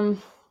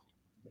 Um,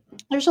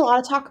 there's a lot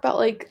of talk about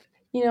like,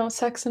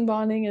 sex and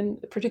bonding,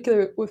 and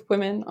particular with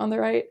women on the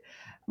right.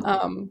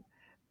 Um,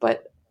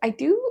 but I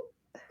don't,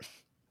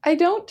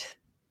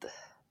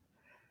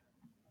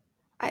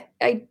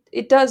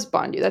 it does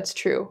bond you. That's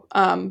true.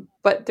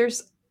 But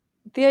there's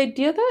the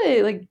idea that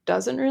it like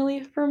doesn't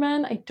really for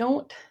men, it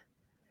doesn't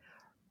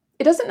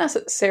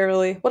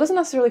necessarily, well, it doesn't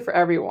necessarily for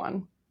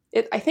everyone.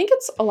 I think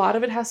it's a lot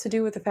of it has to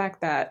do with the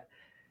fact that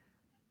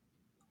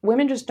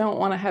women just don't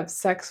want to have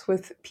sex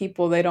with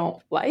people they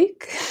don't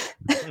like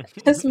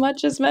as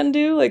much as men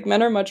do. Like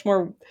men are much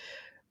more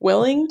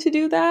willing to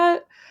do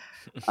that.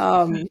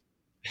 Um,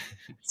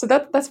 so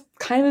that's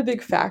kind of a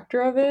big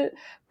factor of it.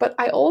 But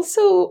I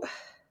also,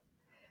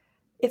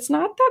 it's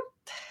not that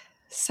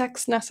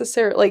sex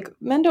necessarily, like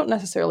men don't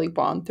necessarily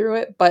bond through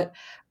it, but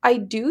I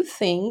do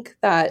think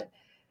that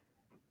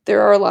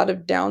there are a lot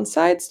of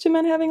downsides to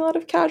men having a lot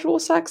of casual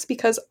sex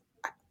because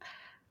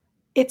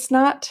it's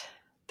not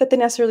that they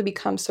necessarily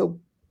become so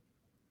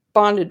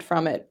bonded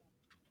from it,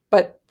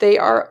 but they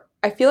are,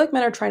 I feel like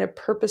men are trying to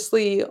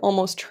purposely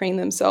almost train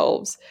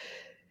themselves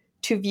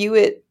to view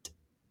it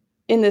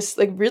in this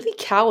like really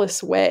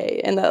callous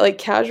way, and that like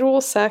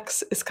casual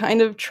sex is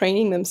kind of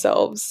training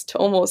themselves to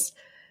almost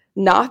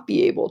not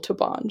be able to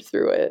bond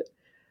through it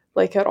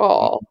like at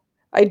all.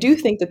 I do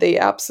think that they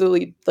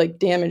absolutely like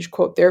damage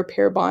quote their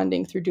pair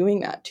bonding through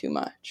doing that too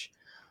much.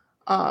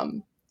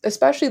 Um,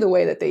 Especially the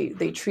way that they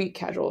treat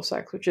casual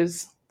sex, which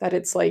is that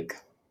it's like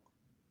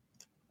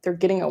they're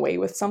getting away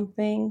with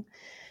something,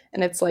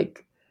 and it's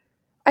like,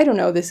 I don't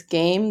know, this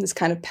game, this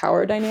kind of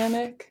power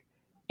dynamic.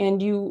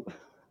 And you,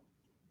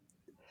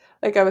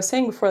 like I was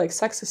saying before, like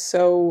sex is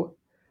so,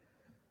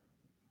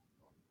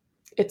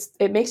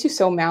 it makes you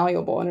so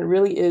malleable, and it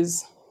really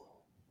is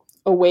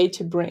a way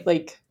to bring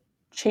like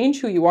change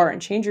who you are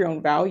and change your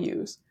own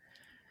values.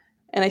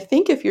 And I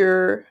think if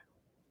you're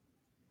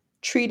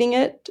treating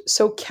it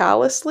so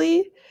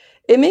callously,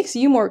 it makes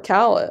you more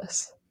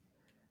callous,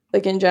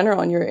 like in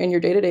general in your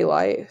day-to-day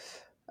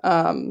life.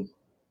 I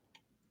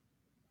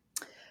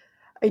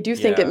do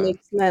think it Yeah.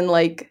 makes men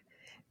like,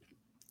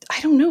 I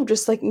don't know,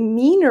 just like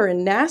meaner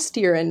and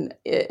nastier and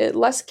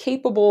less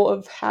capable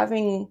of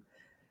having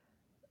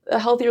a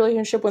healthy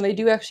relationship when they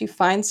do actually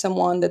find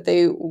someone that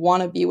they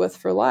want to be with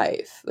for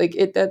life. Like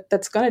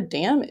that's going to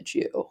damage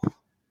you.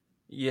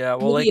 Yeah,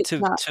 well, Maybe like it's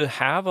not. to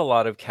have a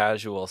lot of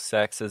casual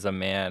sex as a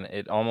man,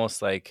 it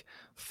almost like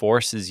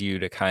forces you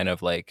to kind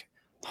of like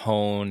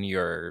hone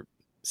your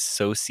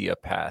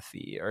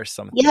sociopathy or Yes.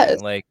 something.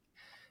 Like,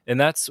 and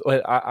that's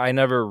what I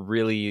never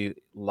really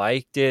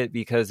liked it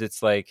because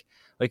it's like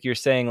you're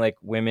saying, like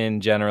women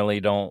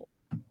generally don't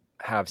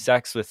have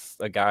sex with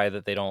a guy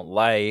that they don't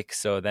like.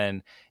 So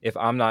then if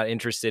I'm not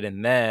interested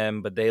in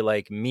them, but they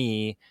like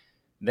me,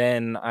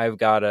 then I've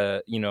got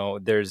to,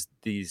 there's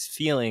these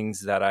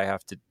feelings that I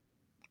have to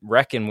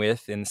reckon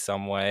with in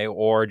some way,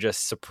 or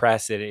just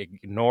suppress it,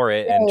 ignore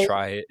it, and Right.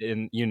 try it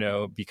and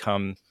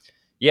become,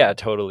 yeah,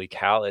 totally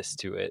callous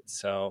to it.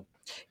 So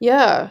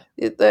Yeah.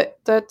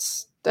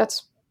 That's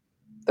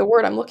the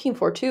word I'm looking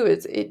for too.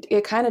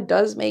 It kind of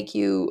does make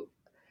you,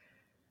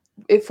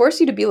 it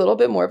forces you to be a little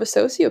bit more of a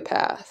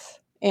sociopath.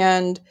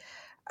 And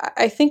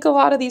I think a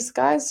lot of these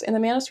guys in the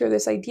manosphere have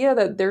this idea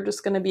that they're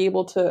just going to be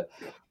able to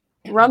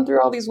run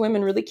through all these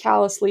women really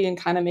callously and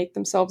kind of make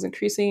themselves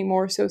increasingly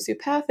more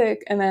sociopathic,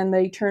 and then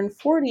they turn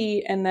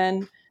 40 and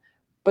then,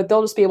 but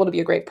they'll just be able to be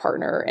a great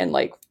partner and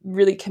like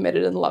really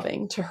committed and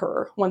loving to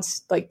her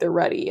once like they're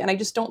ready. And I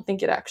just don't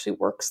think it actually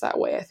works that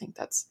way. I think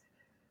that's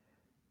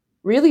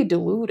really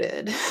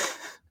diluted.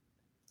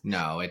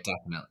 No, it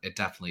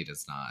definitely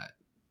does not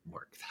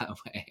work that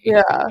way.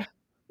 Yeah.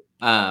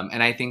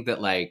 And I think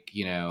that like,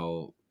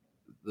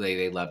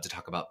 they love to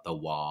talk about the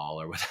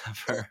wall or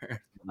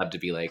whatever. Love to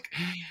be like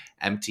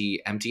empty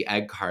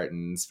egg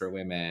cartons for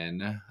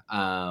women.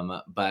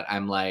 But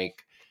I'm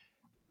like,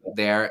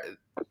 they're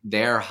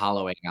they're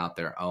hollowing out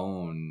their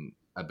own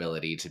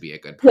ability to be a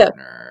good Yeah.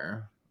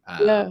 partner.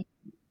 Yeah.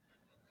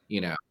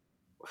 You know,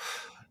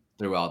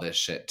 through all this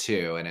shit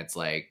too. And it's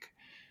like,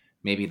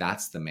 maybe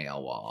that's the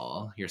male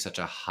wall. You're such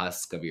a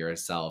husk of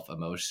yourself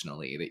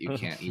emotionally that yeah.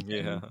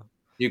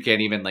 you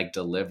can't even like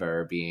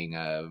deliver being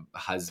a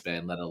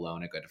husband, let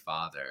alone a good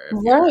father if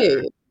you're, Right.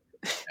 you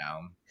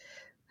know.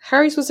 How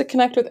are you supposed to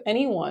connect with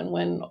anyone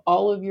when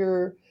all of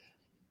your,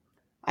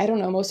 I don't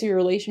know, most of your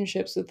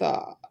relationships with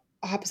the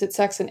opposite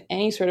sex in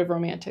any sort of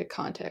romantic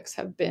context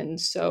have been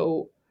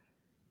so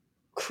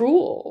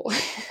cruel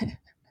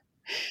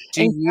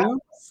Do and you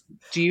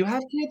do you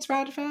have kids,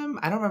 Radfem?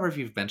 I don't remember if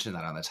you've mentioned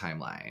that on the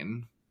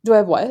timeline. do I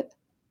have what?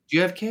 Do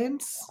you have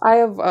kids? I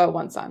have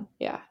one son.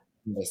 Yeah.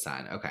 The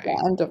son. Yeah, Okay.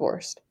 I'm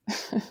divorced.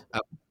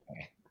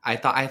 Okay. I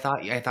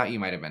thought you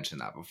might have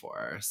mentioned that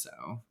before. So,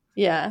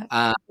 Yeah. um,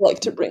 I like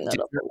to bring that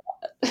did up your,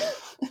 a lot.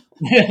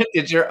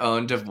 did your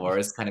own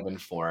divorce kind of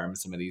inform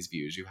some of these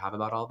views you have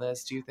about all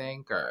this? Do you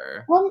think,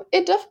 or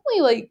It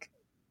definitely like,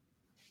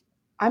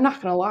 I'm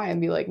not gonna lie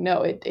and be like,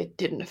 no, it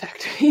didn't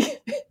affect me.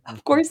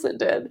 Of course it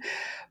did.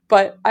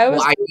 But I well,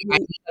 was I really,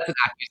 think that's an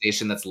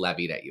accusation that's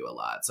levied at you a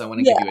lot. So I want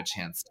to give yeah, you a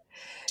chance.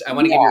 I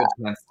want to give you yeah,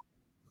 a chance to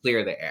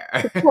clear the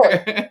of course.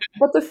 air.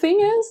 But the thing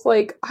is,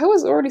 like, I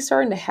was already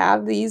starting to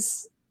have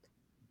these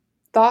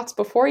thoughts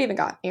before I even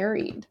got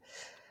married.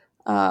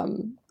 I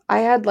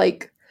had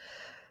like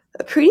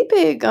a pretty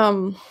big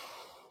kind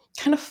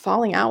of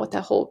falling out with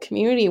that whole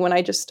community when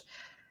I just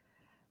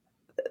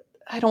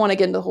I don't want to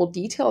get into the whole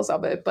details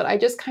of it, but I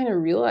just kind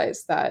of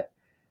realized that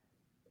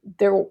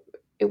there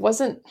it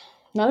wasn't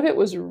none of it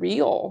was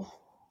real.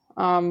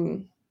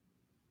 Um,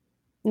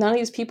 None of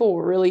these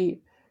people really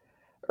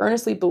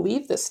earnestly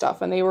believed this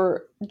stuff, and they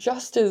were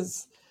just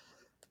as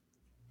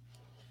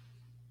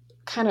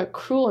kind of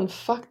cruel and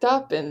fucked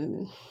up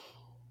and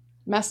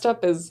messed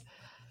up as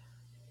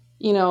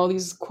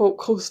these quote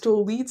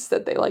coastal elites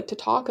that they like to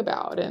talk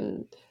about.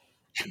 And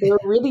they were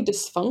really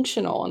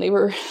dysfunctional, and they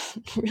were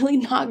really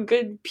not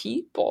good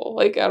people,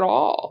 like, at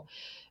all.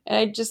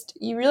 And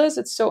you realize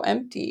it's so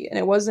empty, and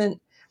it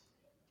wasn't,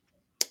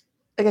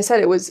 like I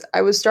said,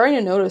 I was starting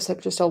to notice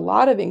like just a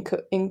lot of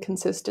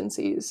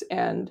inconsistencies,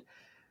 and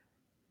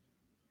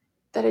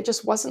that it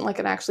just wasn't like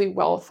an actually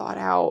well thought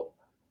out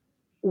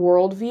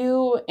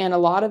worldview, and a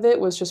lot of it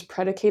was just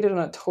predicated on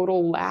a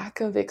total lack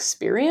of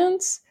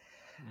experience,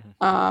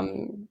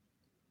 um,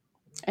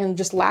 and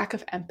just lack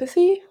of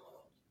empathy.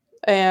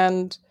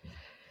 And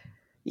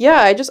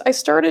yeah, I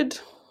started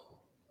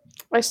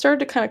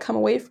to kind of come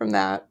away from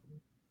that,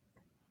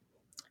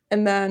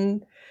 and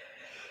then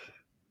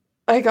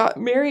I got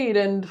married,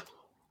 and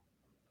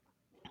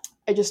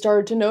I just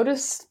started to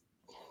notice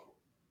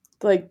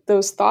like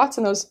those thoughts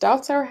and those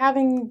doubts I were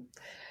having.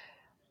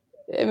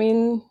 I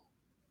mean,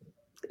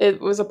 it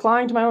was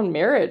applying to my own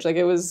marriage. Like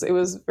it was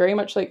very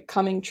much like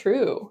coming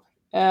true.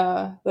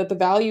 That the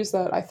values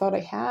that I thought I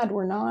had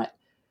were not.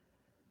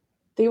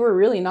 They were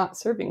really not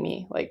serving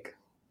me like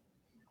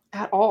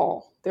at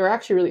all. They were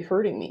actually really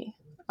hurting me.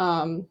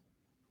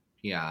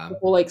 Yeah. The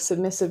whole like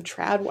submissive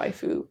trad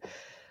waifu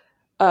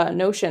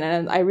notion,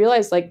 and I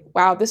realized like,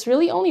 wow, this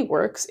really only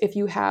works if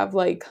you have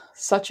like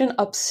such an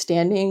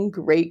upstanding,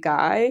 great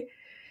guy.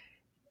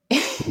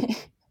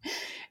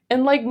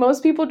 And like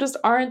most people just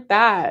aren't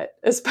that,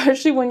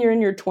 especially when you're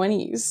in your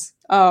 20s.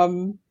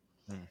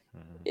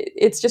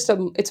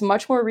 It's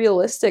much more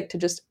realistic to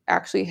just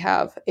actually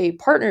have a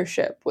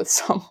partnership with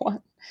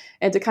someone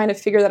and to kind of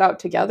figure that out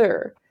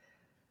together.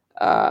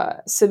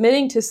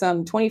 Submitting to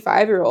some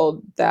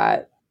 25-year-old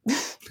that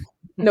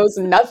knows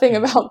nothing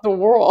about the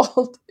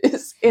world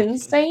is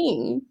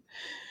insane.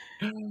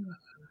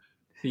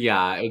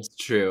 Yeah, it's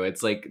true.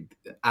 It's like,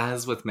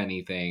 as with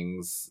many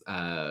things,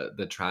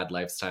 the trad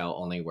lifestyle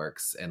only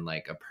works in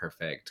like a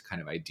perfect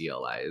kind of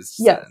idealized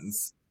Yes.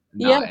 sense,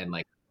 Yeah.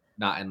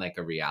 not in like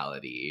a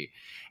reality.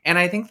 And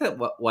I think that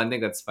one thing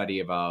that's funny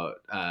about,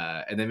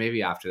 and then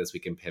maybe after this we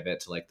can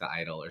pivot to like the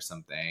idol or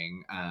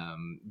something.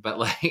 But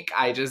like,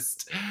 I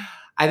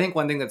think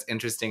one thing that's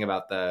interesting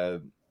about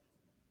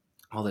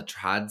all the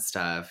trad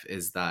stuff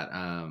is that,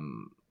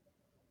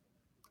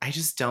 I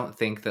just don't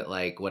think that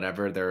like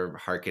whatever they're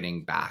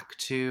hearkening back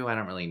to, I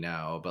don't really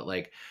know, but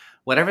like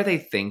whatever they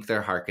think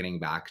they're hearkening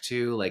back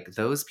to, like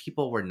those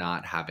people were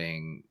not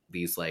having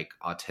these like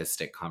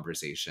autistic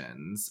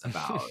conversations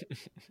about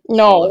all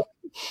No. of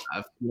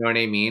stuff. You know what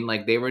I mean?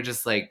 Like they were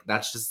just like,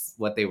 that's just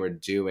what they were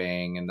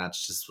doing, and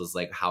that's just was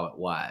like how it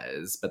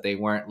was. But they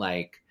weren't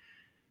like,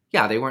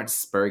 yeah, they weren't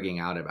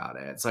spurging out about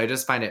it. So I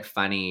just find it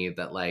funny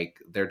that like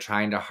they're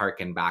trying to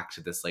hearken back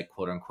to this like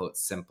quote unquote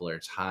simpler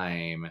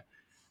time,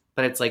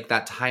 but it's like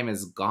that time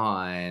is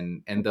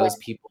gone, and those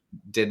people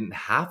didn't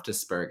have to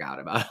spurg out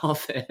about all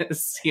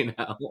this, you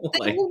know? They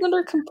Like, lived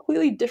under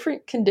completely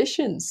different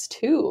conditions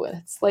too. And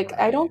it's like,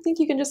 I right. don't think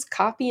you can just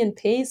copy and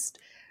paste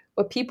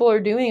what people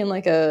are doing in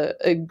like a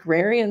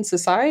agrarian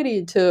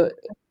society to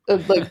a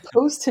like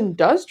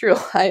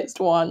post-industrialized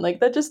one.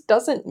 Like that just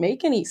doesn't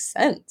make any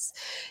sense.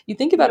 You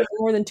think about it for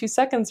more than 2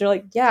 seconds, you're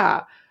like,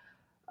 yeah,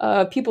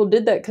 people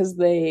did that because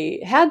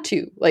they had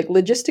to. Like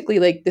logistically,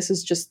 like this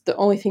is just the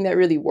only thing that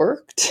really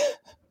worked.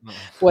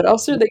 What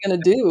else are they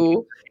gonna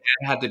do?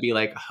 It had to be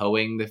like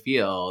hoeing the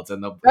fields,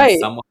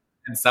 Right.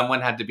 and someone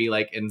had to be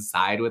like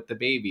inside with the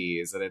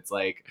babies, and it's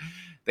like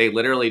they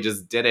literally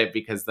just did it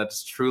because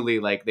that's truly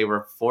like they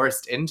were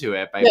forced into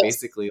it by Yes.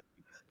 basically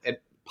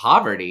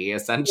poverty,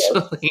 Yes.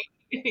 essentially.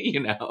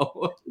 You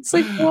know? It's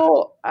like,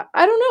 well,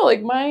 I don't know.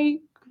 Like my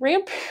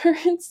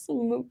grandparents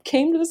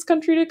came to this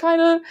country to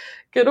kind of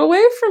get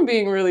away from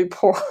being really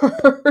poor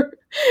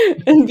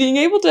and being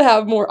able to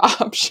have more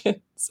options.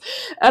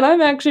 And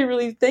I'm actually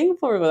really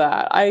thankful for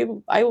that.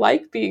 I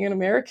like being an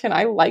American.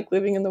 I like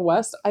living in the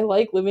West. I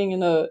like living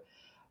in a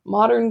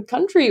modern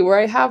country where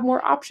I have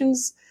more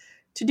options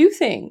to do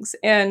things.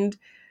 And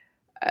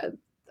uh,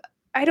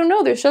 I don't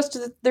know. There's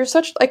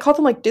such, I call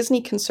them like Disney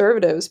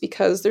conservatives,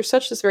 because there's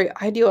such this very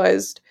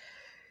idealized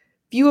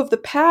view of the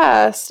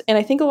past. And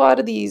I think a lot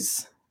of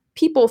these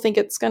people think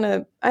it's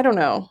gonna, I don't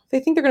know, they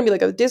think they're gonna be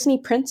like a Disney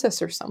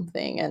princess or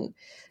something. And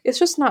it's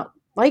just not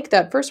like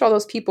that. First of all,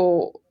 those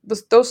people,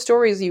 those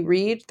stories you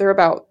read, they're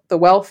about the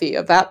wealthy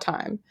of that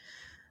time.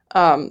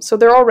 So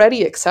they're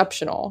already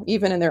exceptional,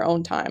 even in their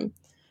own time.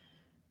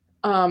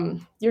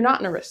 You're not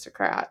an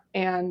aristocrat,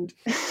 and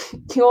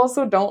you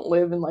also don't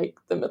live in like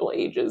the Middle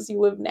Ages. You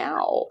live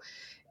now,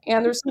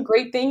 and there's some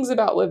great things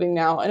about living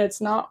now, and it's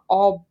not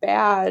all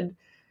bad.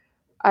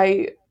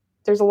 I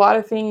There's a lot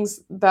of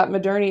things that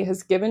modernity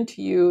has given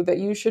to you that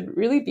you should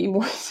really be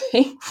more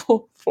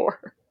thankful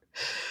for.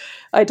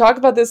 I talk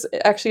about this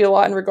actually a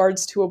lot in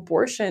regards to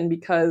abortion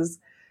because,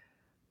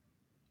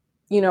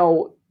 you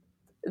know,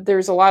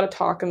 there's a lot of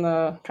talk in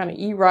the kind of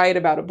e-right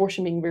about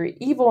abortion being very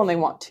evil and they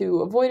want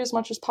to avoid as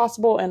much as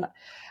possible. And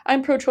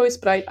I'm pro-choice,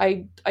 but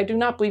I do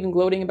not believe in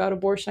gloating about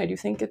abortion. I do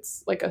think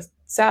it's like a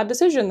sad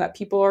decision that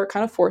people are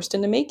kind of forced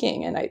into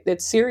making, and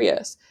it's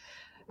serious.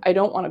 I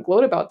don't want to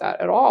gloat about that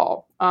at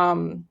all.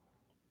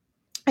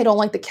 I don't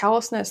like the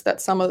callousness that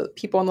some of the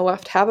people on the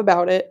left have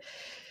about it,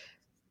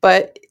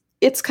 but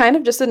it's kind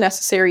of just a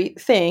necessary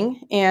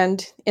thing.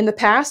 And in the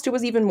past, it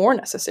was even more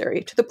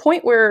necessary, to the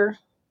point where,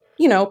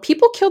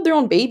 people killed their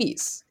own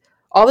babies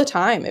all the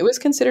time. It was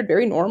considered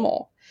very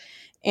normal.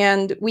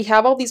 And we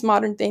have all these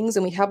modern things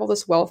and we have all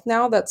this wealth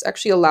now that's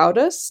actually allowed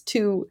us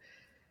to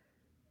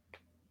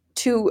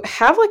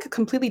have like a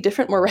completely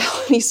different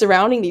morality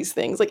surrounding these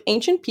things. Like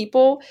ancient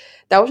people,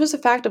 that was just a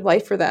fact of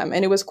life for them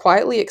and it was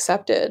quietly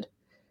accepted.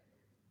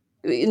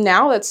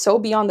 Now that's so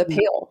beyond the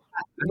pale,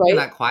 Not even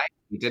right? that quiet.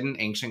 Didn't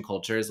ancient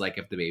cultures, like,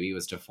 if the baby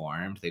was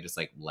deformed, they just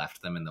like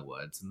left them in the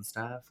woods and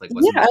stuff? Like, Yeah,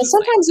 wasn't it and just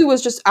like, sometimes it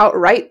was just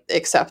outright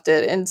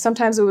accepted, and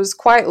sometimes it was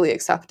quietly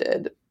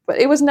accepted. But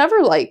it was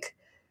never like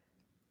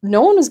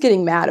no one was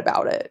getting mad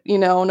about it,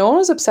 no one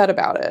was upset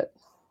about it.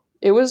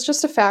 It was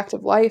just a fact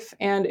of life,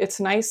 and it's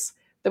nice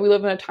that we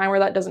live in a time where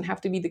that doesn't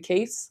have to be the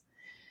case.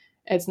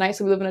 It's nice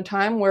that we live in a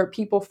time where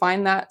people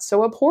find that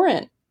so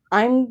abhorrent.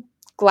 I'm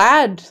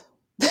glad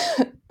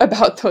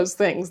about those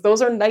things.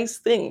 Those are nice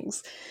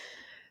things.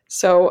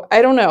 So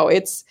I don't know.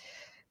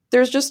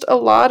 There's just a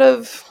lot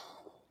of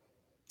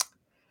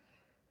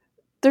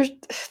there's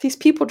these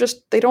people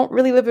just they don't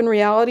really live in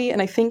reality,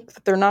 and I think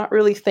that they're not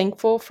really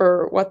thankful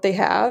for what they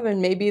have,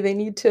 and maybe they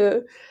need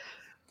to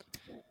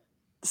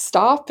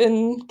stop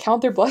and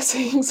count their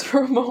blessings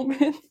for a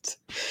moment.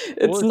 Well,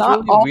 It's it's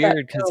not really all that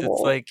weird because it's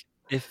terrible. like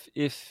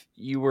if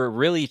you were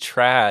really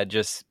trad,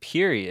 just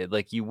period,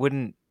 like you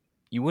wouldn't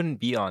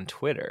be on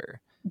Twitter.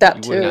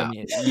 That You wouldn't. I too. no?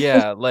 mean,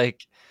 yeah,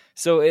 like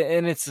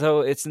and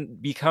it's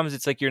becomes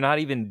it's like you're not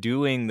even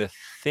doing the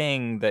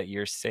thing that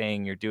you're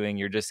saying you're doing.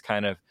 You're just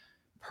kind of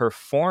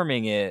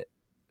performing it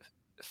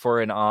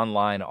for an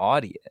online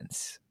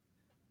audience.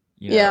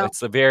 Yeah. It's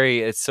sort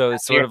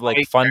You're of like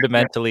having your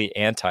fundamentally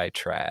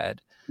anti-trad.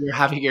 you're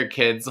having your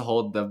kids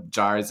hold the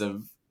jars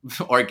of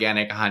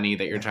organic honey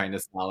that you're trying to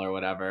sell or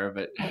whatever.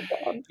 But Oh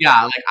god.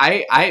 yeah,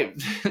 like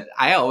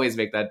I always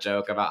make that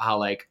joke about how,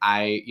 like,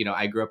 I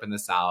grew up in the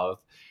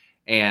South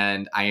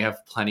and I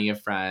have plenty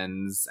of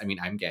friends. I mean,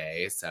 I'm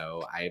gay,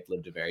 so I've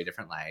lived a very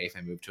different life.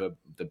 I moved to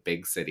the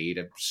big city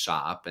to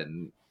shop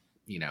and,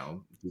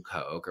 do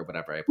coke or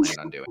whatever I planned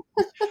on doing.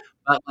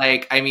 But,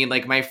 like, I mean,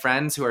 like, my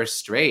friends who are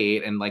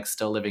straight and, like,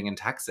 still living in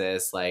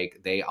Texas,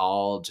 like, they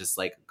all just,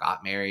 like,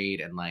 got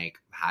married and, like,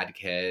 had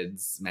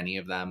kids, many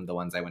of them, the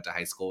ones I went to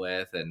high school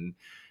with, and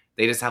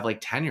they just have,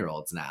 like,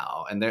 10-year-olds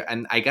now.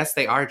 And I guess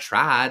they are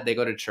trad. They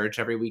go to church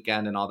every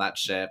weekend and all that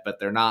shit, but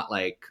they're not,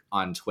 like,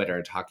 on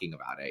Twitter talking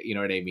about it. You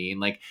know what I mean?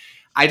 Like,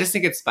 I just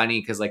think it's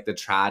funny because, like, the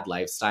trad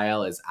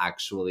lifestyle is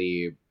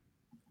actually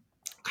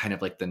kind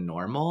of like the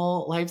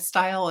normal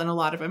lifestyle in a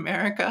lot of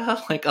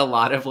America. Like, a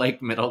lot of,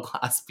 like, middle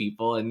class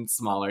people in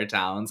smaller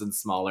towns and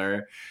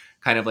smaller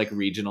kind of like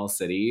regional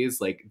cities,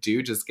 like,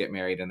 do just get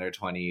married in their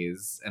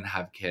 20s and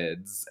have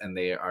kids, and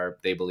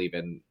they believe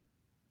in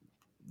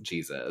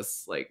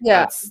Jesus. Like,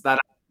 Yeah, that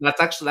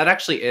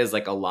actually is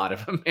like a lot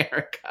of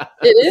America.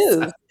 it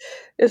So, is.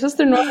 It's just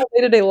their normal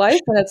day-to-day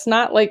life, and it's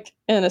not like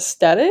an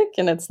aesthetic,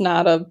 and it's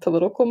not a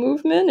political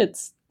movement.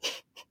 It's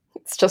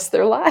just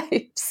their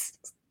lives.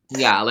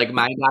 yeah, like,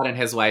 my dad and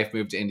his wife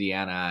moved to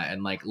Indiana,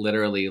 and, like,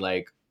 literally,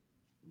 like,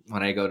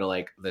 when I go to,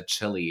 like, the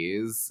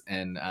Chili's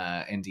in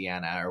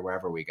Indiana or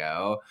wherever we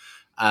go,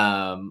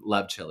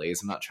 love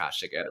Chili's. I'm not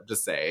trashing it. I'm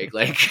just saying,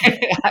 like,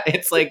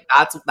 it's like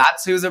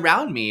that's who's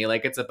around me.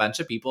 Like, it's a bunch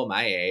of people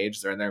my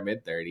age. They're in their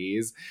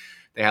mid-30s.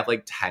 They have,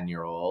 like,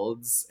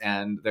 10-year-olds,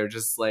 and they're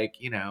just like,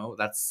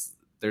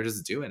 they're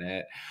just doing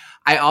it.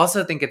 I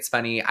also think it's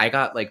funny. I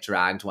got, like,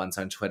 dragged once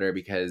on Twitter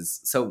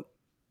because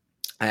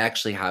I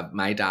actually have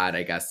my dad,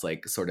 I guess,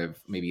 like, sort of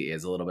maybe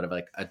is a little bit of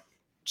like a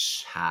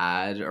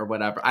Chad or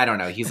whatever. I don't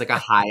know. He's like a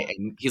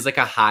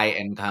high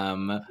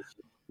income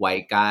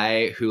white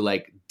guy who,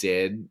 like,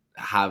 did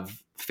have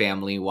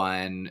family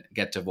one,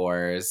 get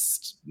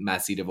divorced,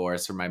 messy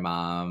divorce from my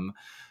mom,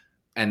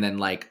 and then,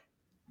 like,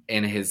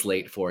 in his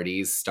late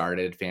 40s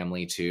started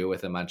family two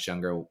with a much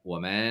younger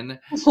woman.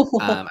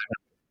 I'm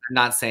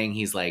not saying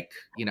he's like,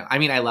 I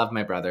mean, I love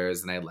my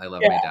brothers and I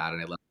love Yeah, my dad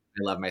and I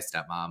love my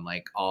stepmom.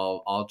 Like,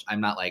 all I'm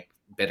not, like,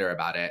 bitter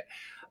about it.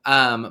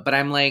 But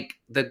I'm like,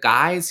 the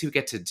guys who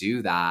get to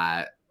do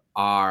that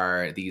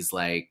are these,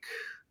 like,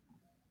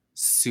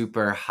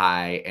 super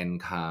high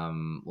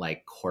income,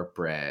 like,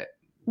 corporate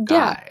yeah.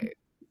 guys. You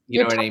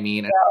You're know what I talking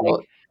mean?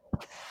 about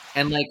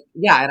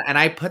Yeah, and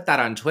I put that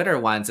on Twitter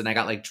once, and I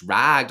got, like,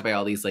 dragged by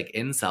all these, like,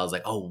 incels,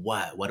 like, oh,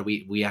 what do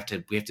we have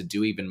to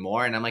do even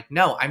more? And I'm like,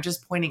 no, I'm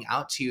just pointing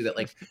out to you that,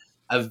 like,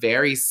 a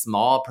very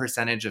small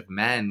percentage of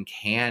men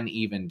can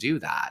even do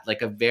that.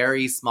 Like, a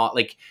very small,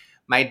 like,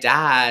 my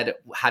dad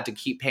had to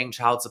keep paying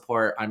child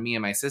support on me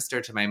and my sister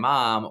to my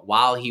mom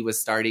while he was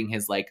starting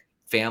his like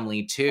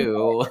family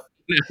too.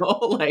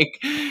 Like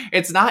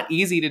it's not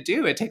easy to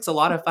do. It takes a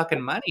lot of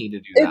fucking money to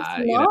do It's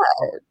that, not.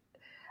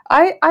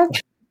 I've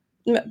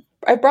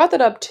I brought that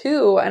up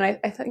too, and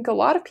I think a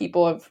lot of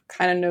people have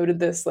kind of noted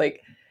this.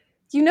 Like,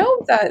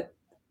 that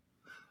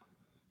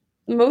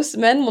most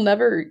men will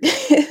never,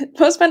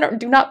 most men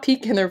do not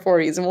peak in their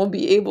 40s and will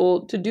be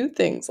able to do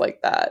things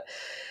like that.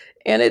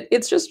 And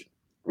it's just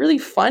really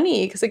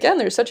funny because, again,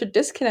 there's such a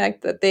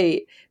disconnect that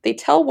they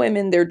tell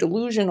women they're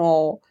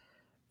delusional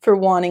for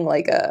wanting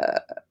like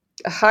a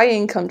high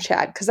income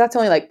Chad because that's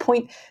only like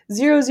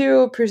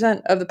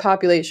 0.00% of the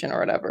population or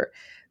whatever.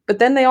 But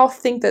then they all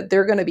think that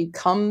they're going to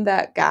become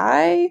that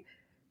guy.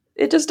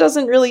 It just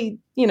doesn't really,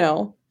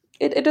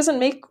 it doesn't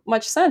make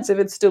much sense. If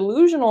it's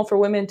delusional for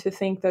women to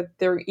think that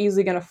they're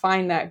easily going to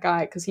find that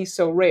guy because he's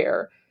so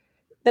rare,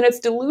 then it's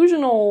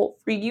delusional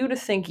for you to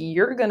think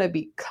you're going to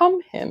become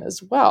him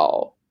as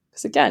well.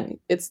 Because again,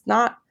 it's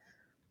not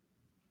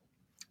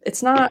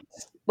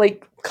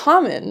like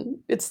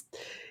common.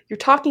 You're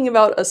talking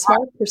about a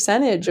small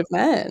percentage of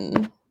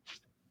men.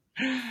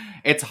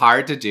 It's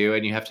hard to do,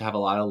 and you have to have a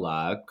lot of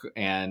luck.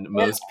 And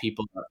Yeah. most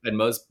people, and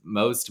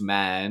most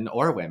men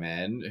or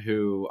women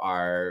who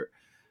are,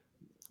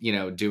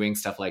 doing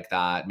stuff like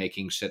that,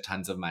 making shit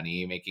tons of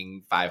money,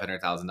 making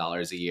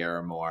 $500,000 a year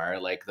or more,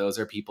 like those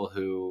are people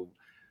who,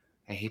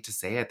 I hate to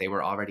say it, they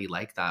were already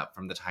like that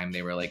from the time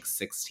they were like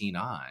 16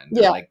 on.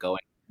 Yeah. They're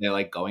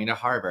like going to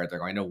Harvard, they're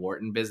going to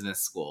Wharton Business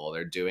School,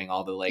 they're doing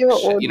all the like You're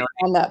shit, already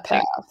on that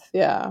path.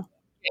 Yeah.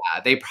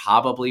 yeah, they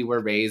probably were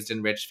raised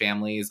in rich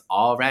families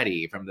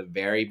already from the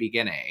very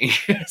beginning.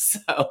 So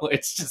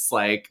it's just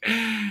like,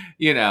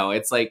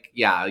 it's like,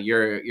 yeah,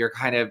 you're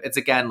kind of, it's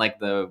again like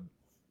the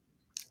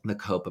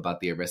cope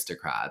about the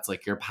aristocrats.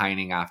 Like you're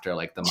pining after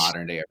like the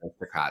modern day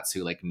aristocrats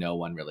who like no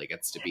one really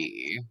gets to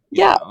be.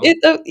 Yeah.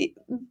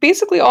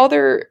 Basically all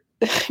they're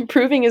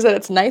proving is that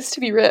it's nice to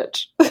be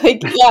rich.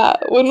 Like, yeah,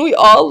 when we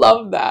all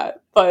love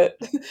that, but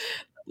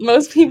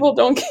most people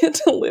don't get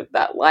to live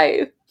that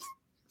life.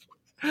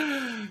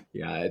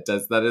 Yeah, it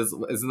does.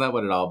 Isn't that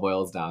what it all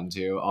boils down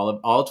to?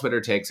 All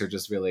Twitter takes are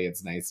just really,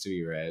 it's nice to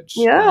be rich.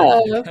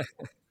 Yeah.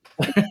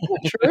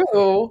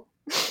 True.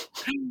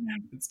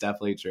 It's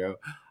definitely true.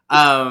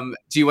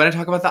 Do you want to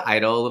talk about The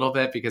Idol a little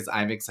bit? Because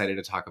I'm excited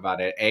to talk about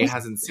it. A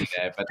hasn't seen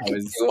it, but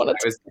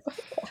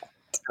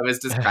I was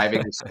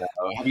describing the show.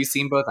 Have you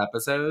seen both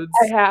episodes?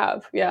 I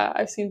have. Yeah,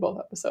 I've seen both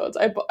episodes.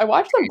 I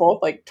watched them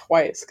both like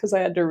twice because I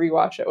had to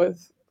rewatch it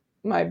with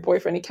my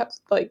boyfriend. He kept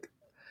like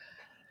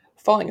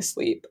falling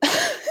asleep. We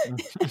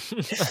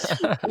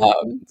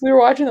were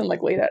watching them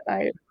like late at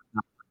night.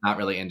 Not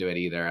really into it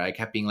either. I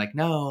kept being like,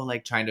 no,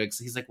 like trying to.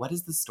 He's like, what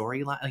is the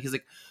storyline? He's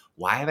like,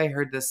 why have I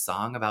heard this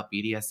song about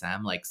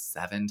BDSM like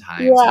 7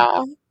 times?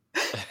 Yeah,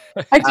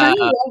 I kind of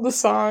love the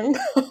song.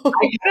 I kind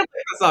of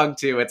like the song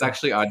too. It's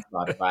actually on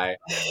Spotify.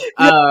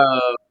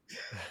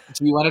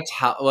 Do you want to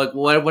tell like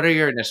what are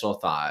your initial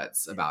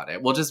thoughts about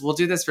it? We'll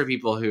do this for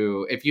people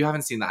who, if you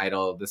haven't seen The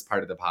Idol, this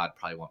part of the pod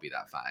probably won't be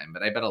that fun,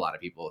 but I bet a lot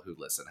of people who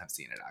listen have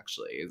seen it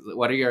actually.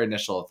 What are your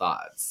initial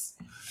thoughts?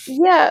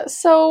 Yeah,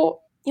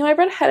 so I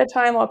read ahead of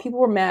time while people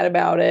were mad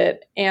about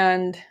it,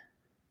 and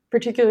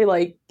particularly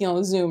like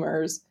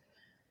Zoomers,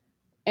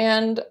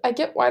 and I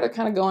get why they're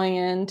kind of going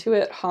into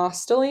it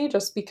hostilely,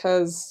 just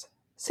because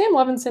Sam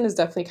Levinson is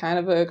definitely kind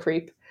of a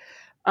creep.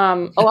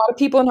 A lot of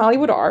people in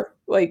Hollywood are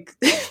like.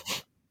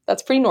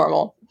 That's pretty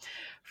normal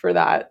for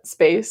that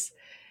space.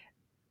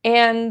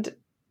 And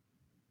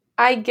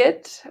I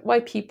get why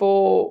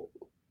people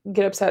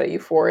get upset at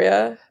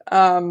Euphoria.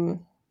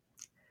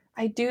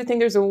 I do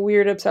think there's a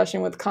weird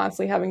obsession with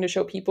constantly having to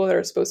show people that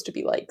are supposed to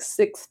be like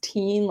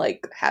 16,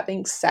 like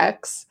having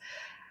sex.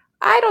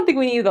 I don't think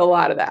we need a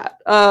lot of that.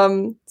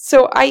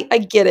 So I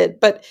get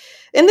it. But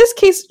in this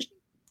case,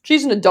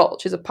 she's an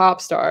adult. She's a pop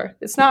star.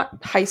 It's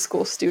not high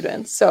school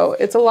students. So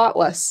it's a lot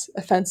less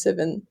offensive,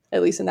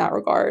 at least in that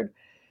regard.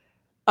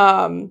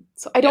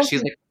 So I don't.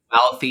 She's like a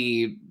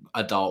wealthy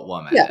adult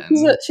woman. Yeah,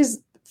 she's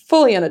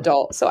fully an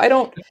adult. So I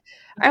don't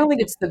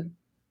think it's the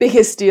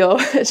biggest deal.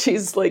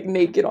 She's like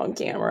naked on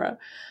camera.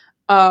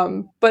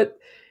 But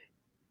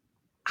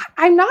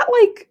I'm not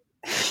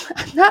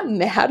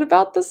mad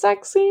about the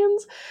sex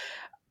scenes.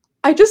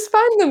 I just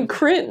find them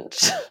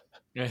cringe.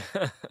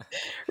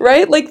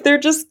 Right? Like they're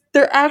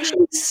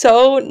actually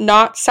so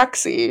not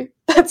sexy.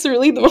 That's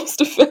really the most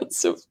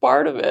offensive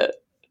part of it.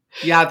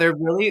 Yeah, they're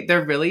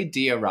really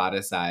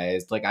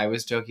de-eroticized. Like I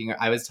was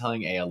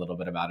telling A little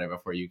bit about it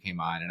before you came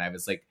on, and I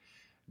was like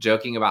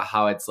joking about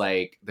how it's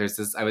like there's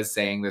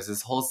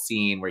this whole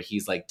scene where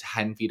he's like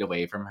 10 feet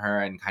away from her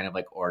and kind of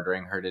like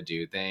ordering her to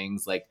do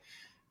things like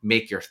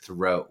make your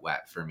throat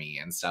wet for me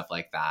and stuff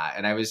like that.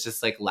 And I was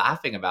just like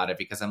laughing about it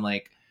because I'm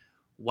like,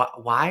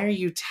 why are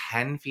you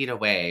 10 feet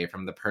away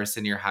from the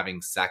person you're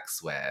having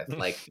sex with?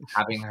 Like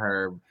having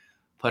her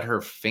put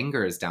her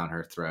fingers down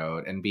her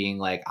throat and being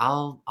like,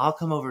 I'll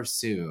come over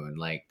soon.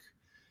 Like,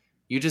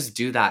 you just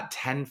do that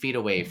 10 feet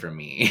away from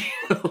me.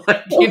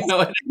 Like, you know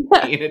what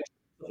I mean? It's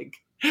Like,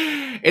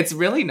 it's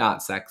really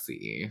not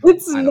sexy.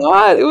 It's I don't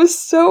not. It was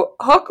so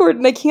awkward,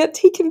 and I can't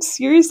take him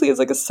seriously as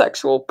like a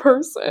sexual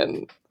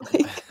person.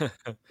 Like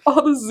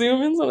all the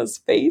zoom ins on his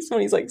face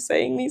when he's like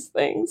saying these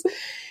things.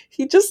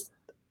 He just,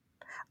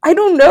 I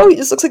don't know, he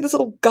just looks like this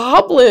little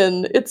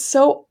goblin. It's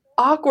so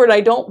awkward. I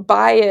don't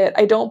buy it.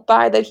 I don't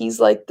buy that he's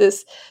like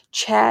this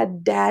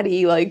Chad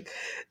daddy, like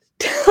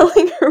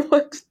telling her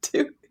what to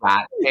do. the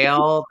rat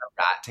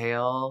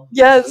tail.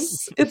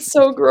 Yes, it's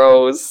so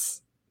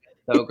gross.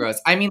 So gross.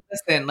 I mean,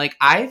 listen, like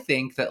I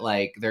think that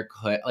like there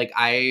could like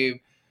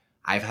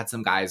I've had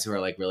some guys who are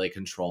like really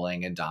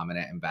controlling and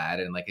dominant in bed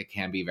and like it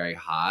can be very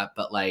hot,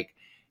 but like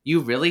you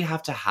really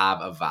have to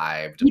have a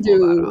vibe to You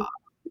pull that do. off.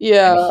 And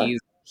Yeah.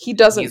 He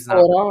doesn't he's pull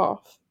not it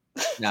off.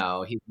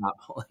 no, he's not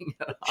pulling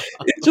it off.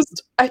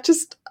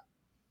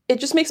 It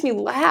just makes me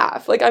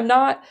laugh. Like I'm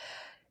not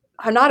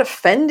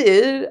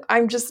offended.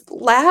 I'm just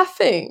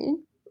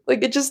laughing.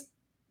 Like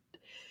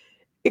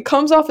it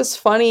comes off as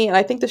funny, and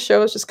I think the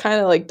show is just kind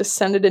of like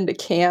descended into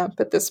camp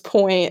at this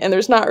point, and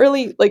there's not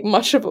really like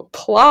much of a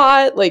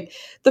plot. Like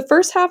the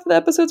first half of the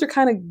episodes are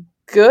kind of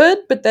good,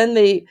 but then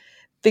they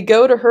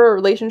go to her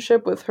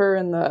relationship with her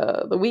in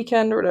the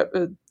weekend or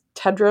whatever,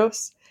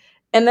 Tedros,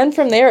 and then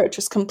from there it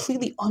just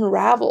completely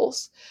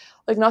unravels.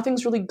 Like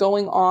nothing's really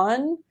going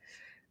on.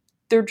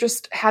 They're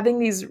just having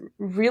these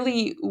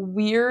really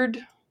weird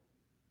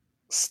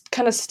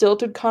kind of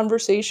stilted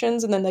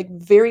conversations and then like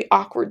very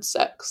awkward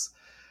sex.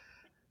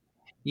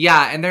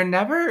 Yeah, and they're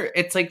never.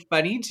 It's like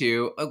funny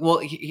too. Well,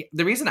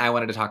 the reason I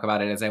wanted to talk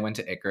about it is I went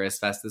to Icarus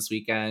Fest this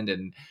weekend,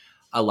 and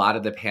a lot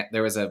of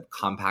there was a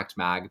Compact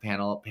Mag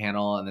panel,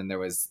 and then there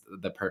was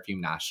the Perfume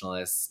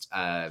Nationalist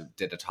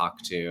did a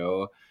talk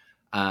too.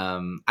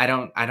 I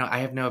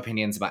have no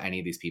opinions about any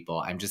of these people.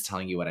 I'm just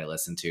telling you what I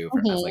listened to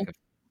as Mhm. like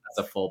as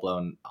a full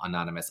blown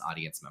anonymous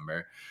audience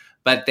member.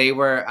 But they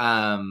were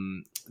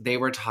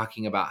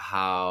talking about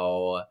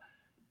how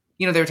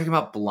they were talking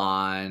about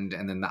Blonde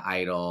and then The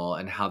Idol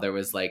and how there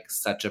was like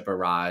such a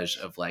barrage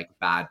of like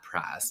bad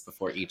press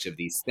before each of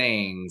these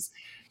things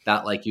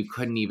that like you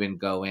couldn't even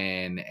go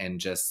in and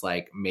just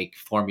like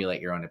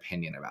formulate your own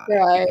opinion about it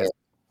Right. because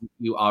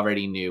you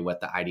already knew what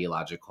the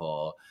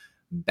ideological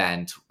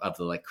bent of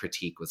the like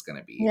critique was going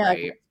to be, Yeah, right?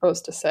 you're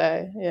supposed to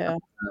say. Yeah.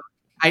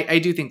 I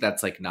do think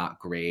that's like not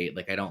great.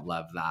 Like I don't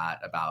love that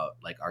about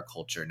like our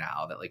culture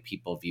now that like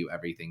people view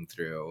everything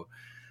through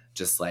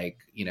just like,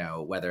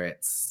 whether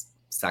it's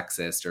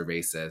sexist or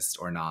racist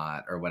or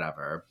not or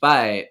whatever.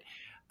 But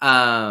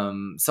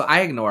so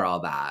I ignore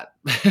all that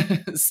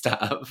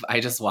stuff.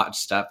 I just watch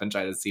stuff and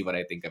try to see what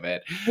I think of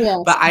it. Yes.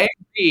 But I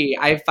agree.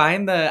 I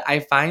find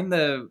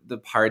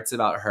the parts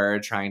about her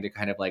trying to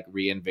kind of like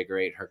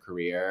reinvigorate her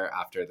career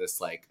after this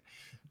like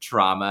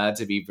trauma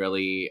to be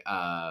really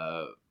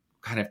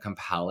kind of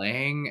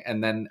compelling.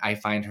 And then I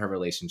find her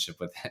relationship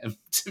with him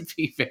to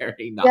be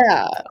very not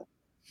Yeah.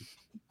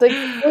 Like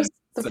compelling.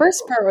 the So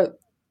first part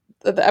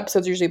of the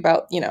episode's usually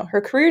about,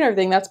 her career and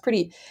everything. That's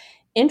pretty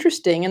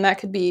interesting. And that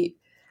could be,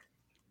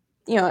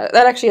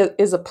 that actually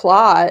is a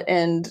plot,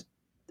 and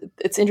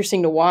it's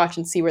interesting to watch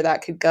and see where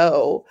that could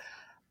go.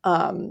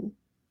 Um,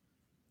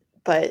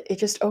 but it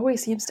just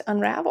always seems to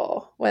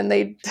unravel when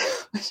when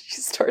she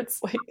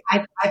starts like,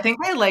 I think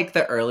I like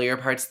the earlier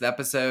parts of the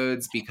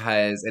episodes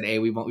because, and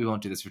we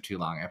won't do this for too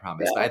long, I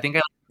promise. But yeah, I think I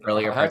like the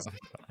earlier parts.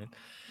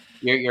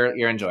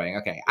 You're enjoying.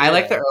 Okay, I Yeah.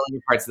 like the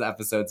earlier parts of the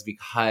episodes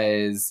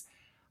because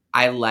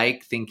I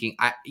like thinking.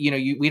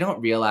 We don't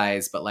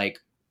realize, but like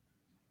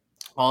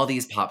all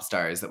these pop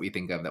stars that we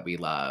think of that we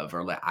love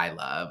or that I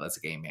love as a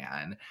gay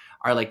man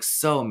are like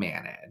so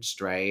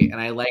managed, right?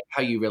 And I like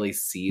how you really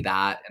see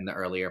that in the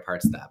earlier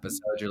parts of the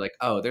episode. You're like,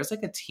 oh, there's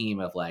like a team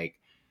of like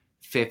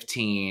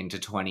 15 to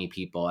 20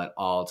 people at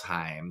all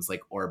times, like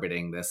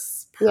orbiting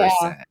this yeah,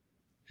 person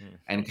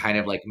and kind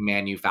of like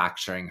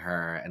manufacturing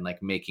her and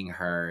like making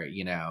her,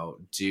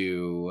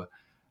 do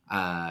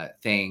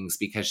things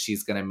because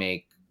she's going to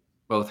make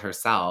both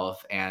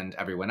herself and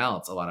everyone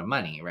else a lot of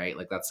money, right?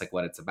 Like that's like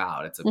what it's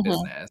about. It's a hmm,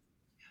 business.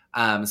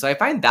 So I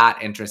find that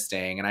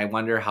interesting, and I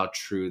wonder how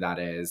true that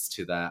is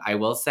to the. I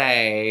will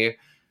say,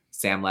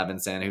 Sam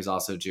Levinson, who's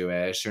also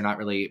Jewish, you're not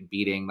really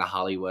beating the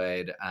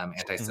Hollywood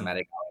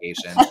anti-Semitic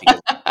allegations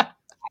because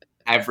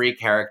every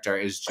character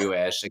is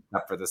Jewish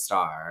except for the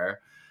star.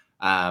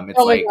 It's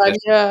oh my god,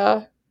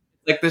 yeah,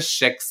 like the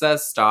Shiksa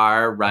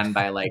star run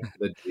by like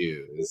the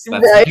Jews.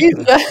 That's right.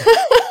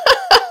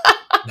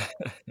 like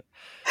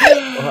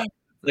Well,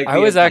 like I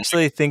the was entire.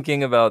 actually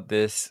thinking about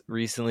this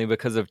recently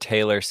because of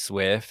Taylor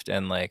Swift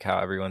and like how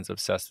everyone's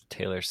obsessed with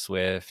Taylor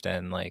Swift,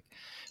 and like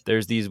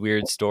there's these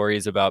weird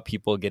stories about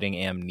people getting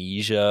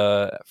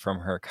amnesia from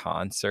her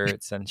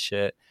concerts and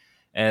shit.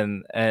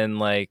 And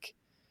like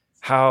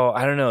how,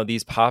 I don't know,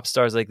 these pop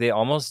stars, like they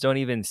almost don't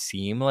even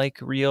seem like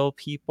real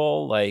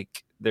people.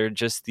 Like they're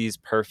just these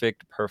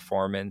perfect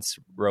performance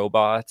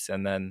robots.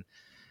 And then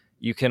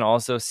you can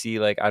also see,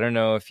 like, I don't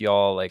know if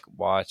y'all like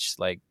watch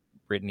like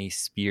Britney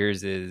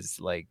Spears's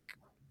like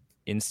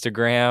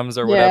Instagrams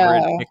or whatever,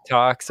 Yeah,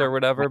 TikToks or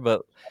whatever,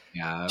 but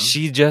Yeah.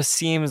 she just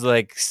seems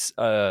like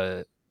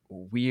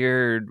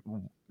weird,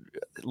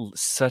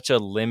 such a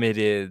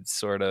limited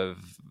sort of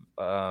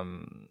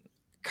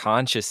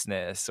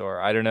consciousness,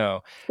 or I don't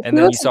know. And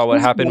then you saw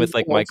what happened with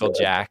like Michael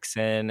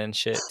Jackson and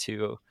shit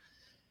too.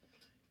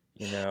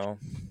 You know,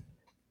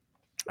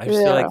 I just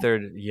feel like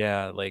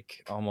they're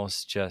like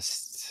almost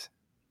just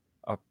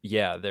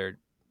they're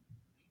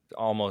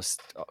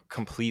almost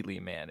completely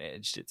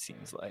managed, it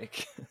seems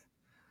like.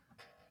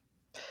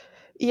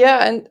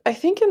 Yeah, and I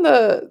think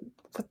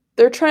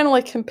they're trying to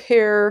like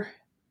compare.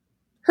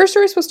 Her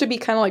story's supposed to be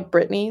kind of like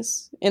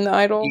Britney's in The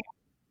Idol.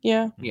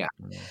 Yeah.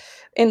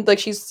 And like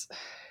she's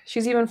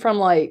even from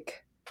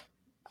like,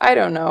 I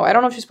don't know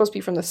if she's supposed to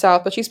be from the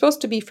South, but she's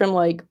supposed to be from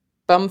like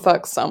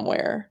bumfuck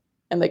somewhere,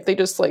 and like they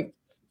just like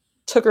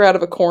took her out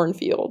of a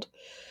cornfield,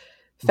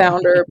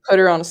 found her, put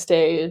her on a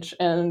stage,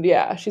 and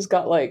yeah, she's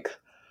got like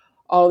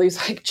all these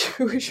like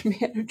Jewish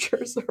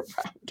managers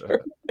around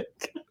her,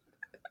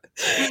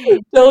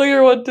 telling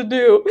her what to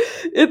do.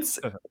 It's,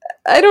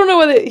 I don't know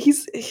whether I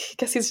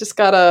guess he's just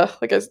got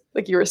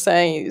like you were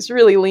saying, he's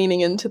really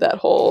leaning into that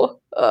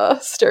whole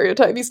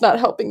stereotype. He's not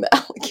helping the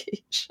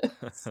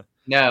allegations.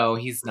 No,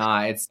 he's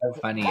not. It's so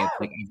funny. It's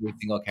like every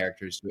single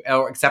character is Jewish.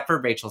 Oh, except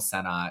for Rachel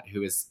Sennott,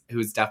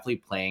 who's definitely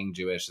playing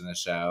Jewish in the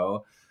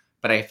show.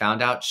 But I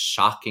found out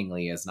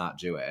shockingly is not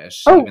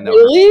Jewish. Oh, even though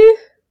really?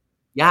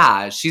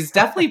 Yeah, she's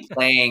definitely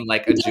playing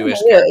like a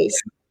Jewish character.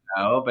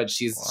 No, but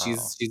she's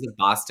a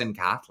Boston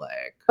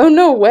Catholic. Oh,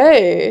 no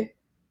way.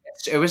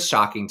 It was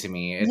shocking to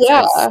me.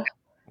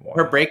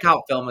 Her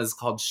breakout film is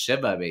called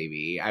Shiva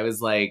Baby. I was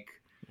like,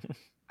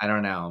 I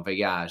don't know, but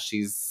yeah,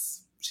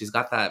 she's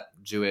got that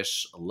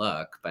Jewish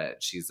look,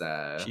 but she's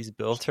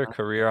built her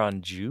career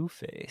on Jew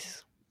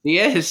face. She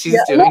is. She's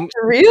doing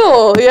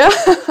real, yeah.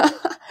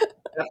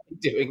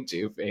 Doing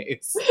Jew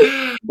face.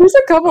 There's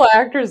a couple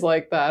actors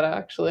like that,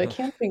 actually. I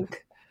can't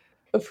think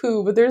of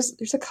who, but there's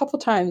a couple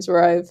times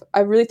where I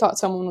really thought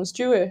someone was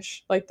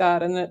Jewish like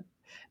that, and that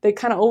they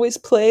kind of always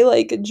play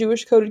like a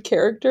Jewish coded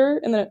character,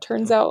 and then it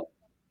turns out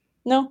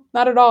no,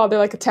 not at all. They're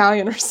like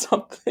Italian or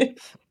something.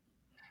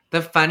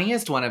 The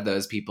funniest one of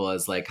those people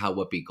is like how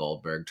Whoopi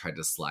Goldberg tried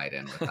to slide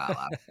in with that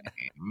last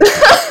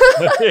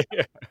name.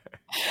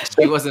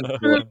 She wasn't that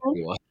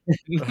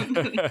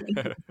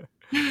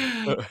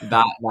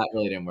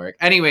really didn't work.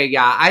 Anyway,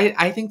 yeah,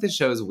 I think the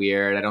show's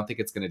weird. I don't think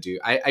it's gonna do.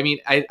 I mean,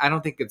 I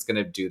don't think it's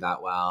gonna do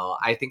that well.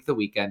 I think The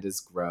Weeknd is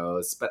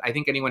gross, but I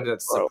think anyone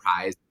that's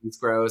surprised he's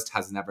gross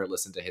has never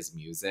listened to his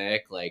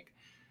music. Like,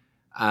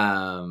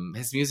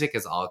 his music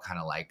is all kind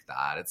of like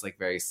that. It's like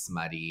very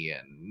smutty,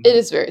 and it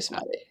is very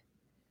smutty.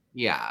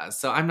 Yeah,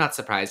 so I'm not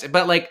surprised.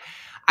 But like,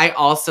 I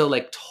also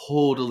like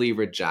totally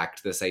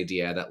reject this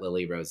idea that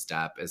Lily Rose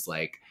Depp is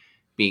like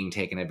being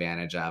taken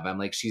advantage of. I'm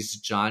like, she's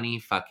Johnny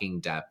fucking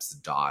Depp's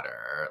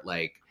daughter.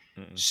 Like,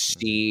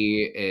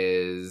 she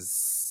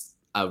is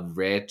a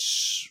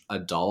rich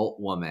adult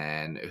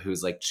woman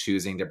who's like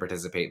choosing to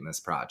participate in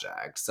this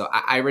project. So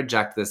I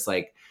reject this.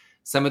 Like,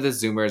 some of the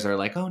Zoomers are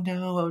like, oh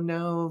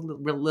no,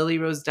 Lily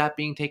Rose Depp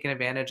being taken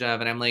advantage of.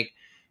 And I'm like,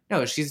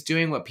 no, she's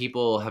doing what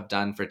people have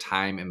done for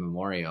time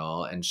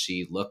immemorial, and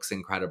she looks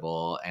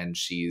incredible, and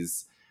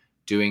she's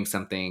doing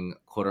something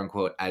quote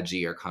unquote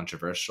edgy or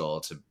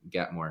controversial to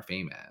get more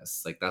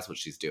famous. Like, that's what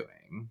she's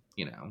doing,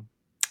 you know?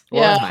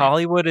 Yeah.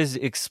 Hollywood is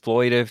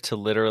exploitive to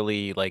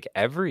literally like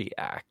every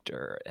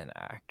actor and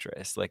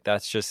actress. Like,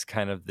 that's just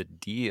kind of the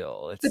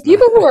deal. The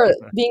people who are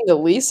being the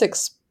least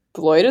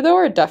exploited, though,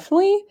 are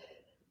definitely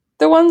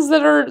the ones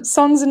that are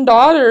sons and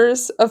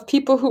daughters of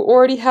people who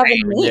already have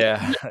a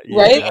name,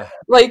 right?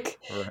 Like,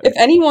 if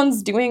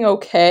anyone's doing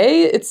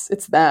okay,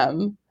 it's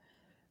them.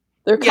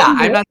 They're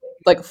coming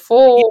like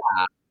full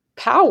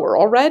power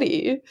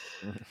already.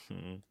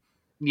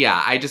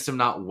 Yeah, I just am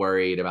not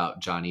worried about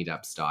Johnny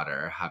Depp's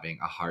daughter having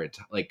a hard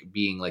time, like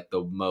being like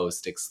the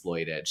most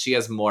exploited. She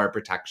has more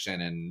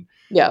protection and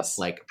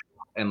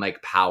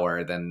like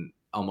power than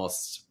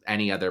almost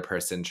any other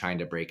person trying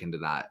to break into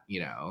that, you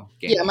know,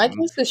 game. Yeah, my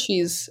guess is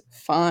she's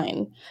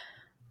fine.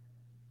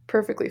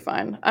 Perfectly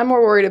fine. I'm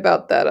more worried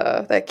about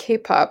that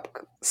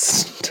K-pop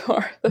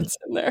star that's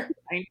in there.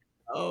 I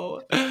know.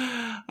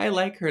 I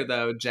like her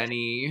though,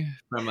 Jenny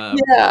from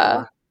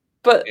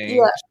but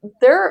yeah,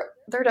 they're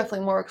definitely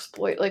more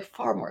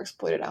far more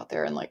exploited out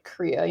there in like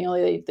Korea. You know,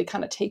 they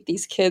kind of take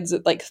these kids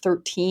at like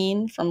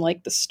 13 from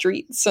like the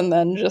streets and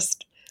then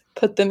just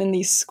put them in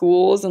these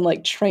schools and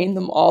like train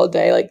them all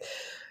day. Like,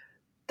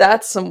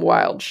 that's some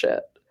wild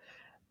shit.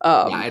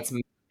 Yeah,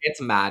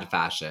 it's mad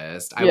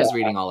fascist. I was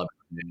reading all about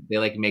it. They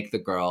like make the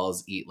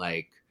girls eat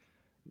like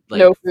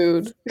no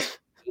food,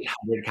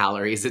 800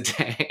 calories a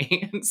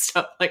day and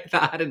stuff like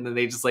that, and then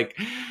they just like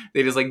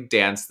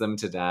dance them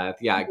to death.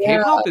 Yeah,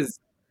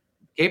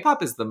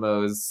 K-pop is the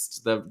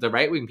most, the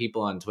right-wing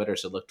people on Twitter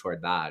should look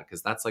toward that,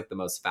 because that's like the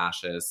most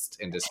fascist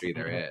industry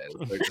there is.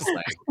 They're just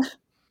like,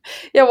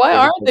 yeah, why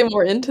aren't they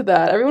more into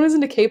that? Everyone who's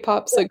into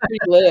K-pop's like pretty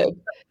lib.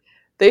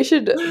 They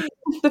should,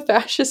 the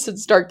fascists should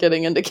start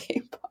getting into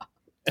K-pop.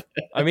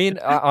 I mean,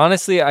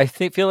 honestly, I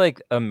feel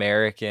like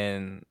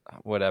American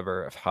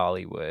whatever of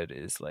Hollywood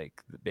is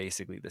like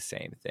basically the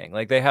same thing.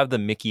 Like they have the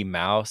Mickey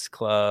Mouse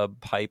Club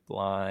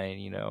pipeline,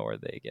 you know, where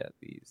they get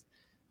these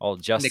all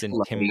Justin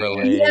Nickelodeon.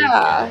 Timberlake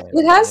Yeah, it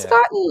and has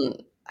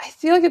gotten. I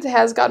feel like it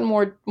has gotten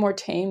more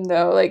tame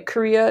though. Like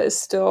Korea is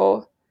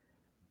still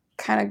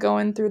kind of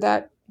going through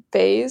that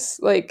phase.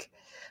 Like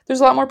there's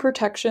a lot more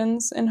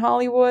protections in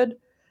Hollywood.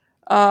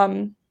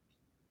 Um,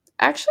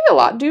 Actually, a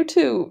lot due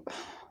to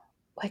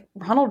like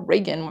Ronald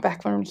Reagan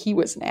back when he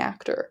was an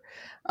actor.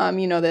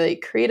 They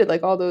created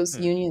like all those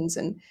unions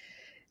and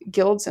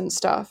guilds and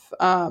stuff.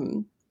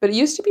 But it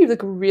used to be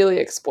like really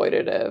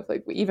exploitative,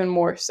 like even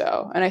more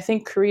so. And I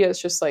think Korea is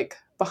just like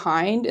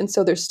behind, and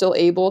so they're still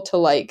able to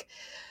like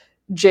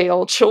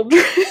jail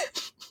children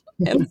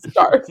and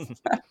starve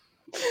them.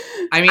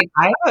 I mean,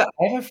 I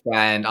have a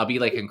friend. I'll be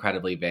like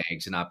incredibly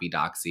vague to not be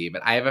doxy,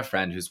 but I have a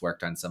friend who's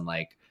worked on some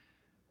like,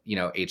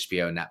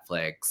 HBO,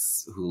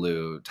 Netflix,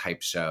 Hulu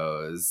type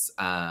shows.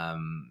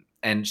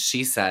 And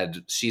she's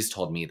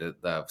told me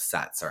that the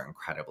sets are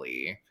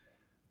incredibly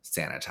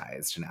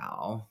sanitized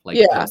now, like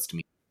Yeah,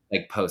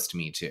 post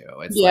me too.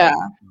 It's yeah,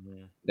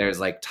 like there's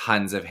like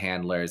tons of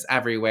handlers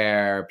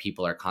everywhere.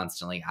 People are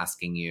constantly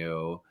asking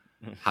you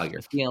how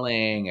you're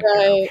feeling, if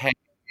you're right.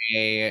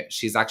 okay.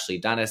 She's actually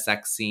done a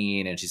sex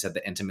scene, and she said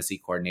the intimacy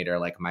coordinator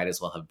like might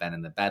as well have been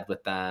in the bed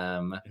with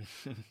them.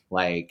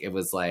 Like it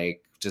was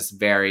like just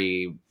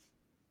very,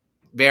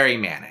 very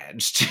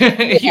managed.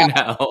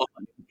 Yeah,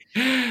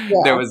 There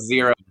yeah,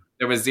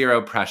 was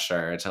zero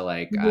pressure to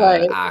like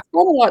right. act. It's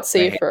gotten a lot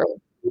safer.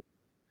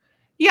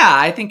 Yeah,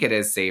 I think it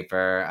is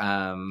safer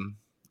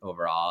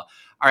overall.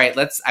 All right,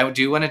 I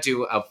do want to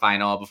do a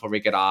final before we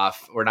get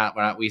off.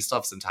 We still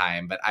have some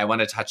time, but I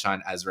want to touch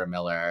on Ezra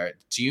Miller.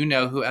 Do you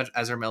know who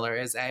Ezra Miller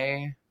is,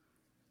 A?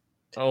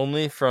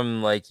 only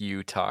from like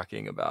you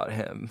talking about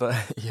him, but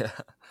yeah,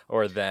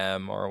 or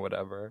them or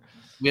whatever.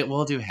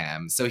 We'll do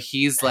him. So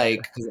he's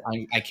like, because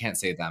I can't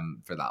say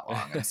them for that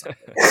long. I'm sorry.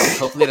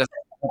 Hopefully it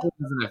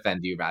doesn't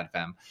offend you,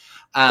 Radfem.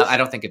 I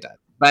don't think it does.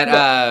 But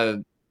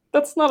No,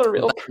 that's not a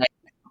real.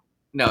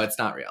 no, it's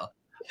not real.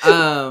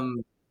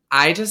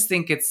 I just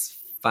think it's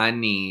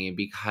funny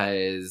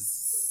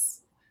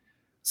because,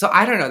 so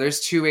I don't know. There's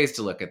two ways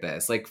to look at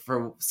this. Like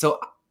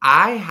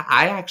I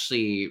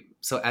actually,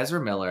 so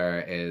Ezra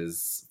Miller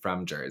is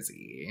from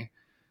Jersey,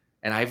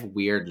 and I've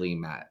weirdly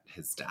met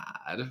his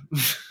dad.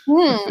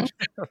 Hmm.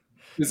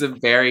 Who's a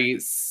very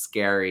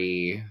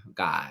scary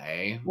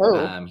guy.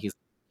 Whoa.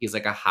 He's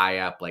like a high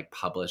up like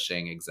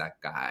publishing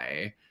exec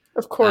guy.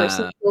 Of course,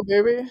 Uh, little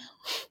baby.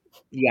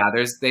 yeah,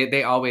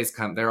 they always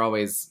come. They're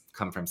always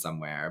come from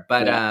somewhere.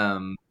 But Yeah.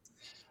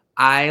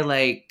 I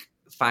like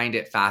find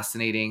it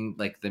fascinating,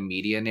 like the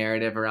media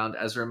narrative around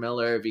Ezra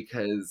Miller,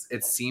 because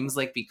it seems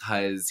like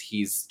because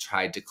he's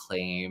tried to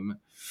claim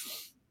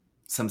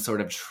some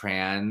sort of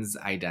trans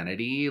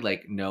identity,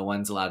 like no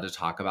one's allowed to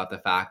talk about the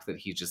fact that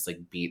he just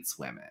like beats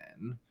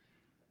women.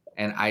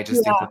 And I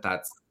just think Yeah. that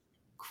that's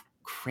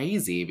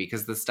crazy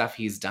because the stuff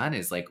he's done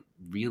is like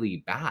really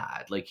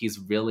bad. Like he's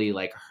really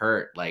like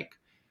hurt like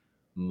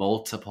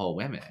multiple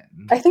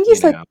women, I think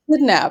he's like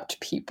kidnapped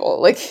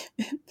people. Like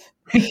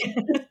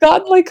it's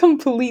got like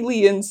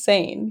completely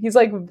insane. He's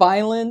like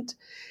violent.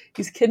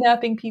 He's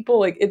kidnapping people.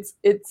 Like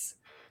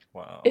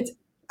Wow. it's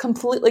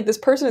complete. Like this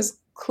person is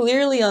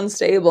clearly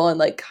unstable and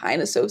like kind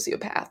of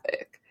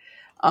sociopathic.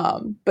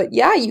 But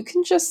yeah, you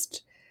can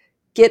just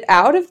get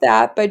out of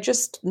that by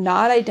just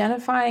not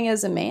identifying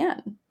as a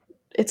man.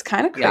 It's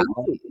kind of Yeah.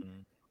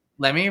 crazy.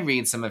 Let me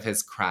read some of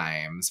his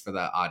crimes for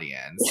the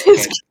audience.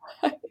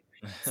 Okay.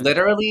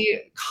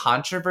 Literally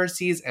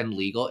controversies and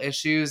legal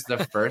issues.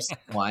 The first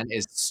one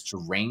is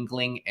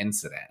strangling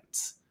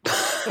incident.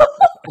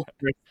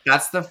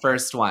 That's the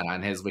first one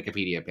on his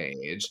Wikipedia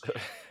page.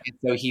 And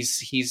so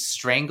he's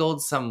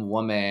strangled some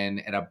woman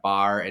at a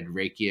bar in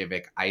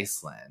Reykjavik,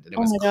 Iceland, and it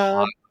Oh was my god.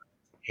 caught on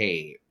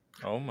tape.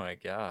 Oh my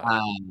god.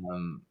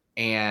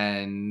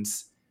 And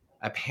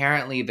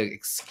apparently the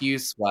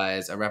excuse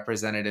was a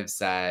representative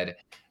said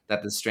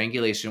that the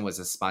strangulation was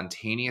a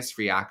spontaneous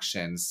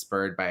reaction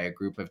spurred by a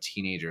group of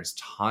teenagers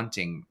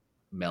taunting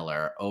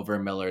Miller over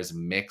Miller's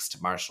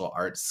mixed martial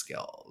arts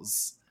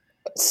skills.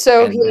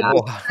 So And he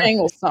would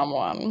strangle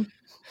someone. And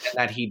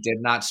that he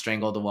did not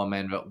strangle the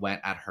woman but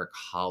went at her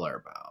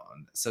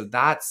collarbone. So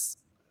that's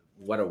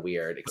what a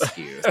weird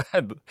excuse.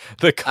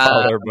 The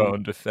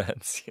collarbone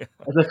defense. Yeah.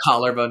 The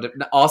collarbone.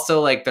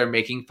 Also, like they're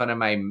making fun of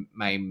my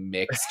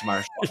mixed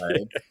martial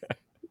arts.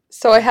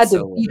 So I had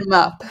to beat him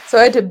up. So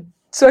I had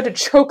to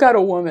choke out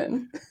a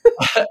woman.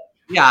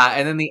 Yeah,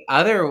 and then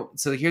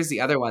here's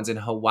the other ones. In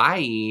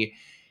Hawaii,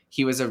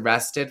 he was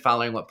arrested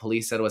following what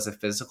police said was a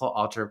physical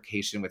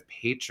altercation with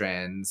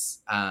patrons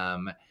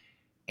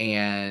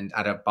and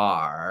at a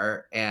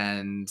bar,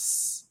 and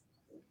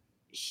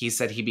he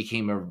said he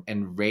became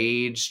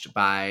enraged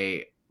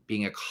by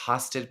being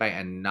accosted by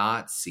a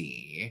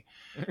Nazi.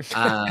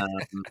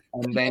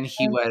 And then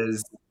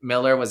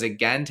Miller was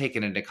again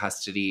taken into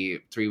custody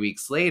 3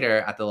 weeks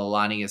later at the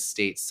Lalani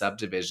Estate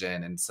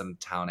subdivision in some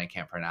town I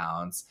can't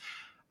pronounce.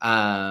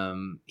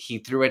 He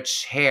threw a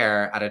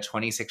chair at a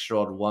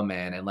 26-year-old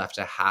woman and left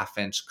a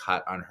half-inch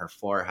cut on her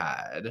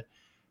forehead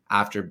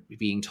after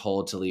being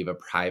told to leave a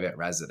private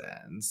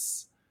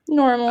residence.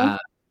 Normal.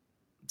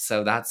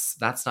 So that's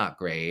not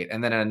great.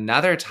 And then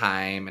another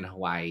time in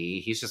Hawaii,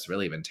 he's just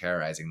really been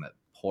terrorizing the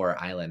poor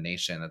island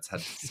nation that's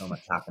had so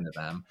much happen to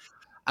them.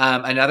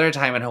 Another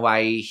time in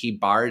Hawaii, he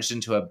barged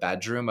into a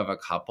bedroom of a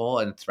couple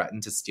and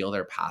threatened to steal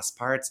their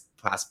passports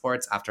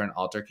after an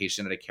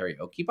altercation at a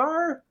karaoke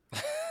bar.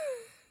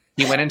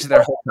 He went into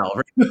their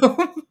hotel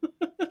room.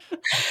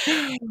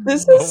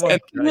 This is my God,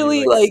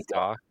 really he, like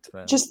stalked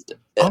them. just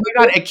Oh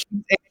my God, it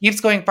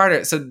keeps going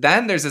farther. So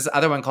then there's this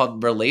other one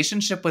called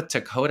Relationship with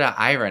Dakota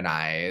Iron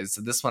Eyes.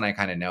 This one I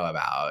kind of know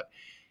about.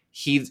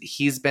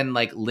 He's been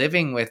like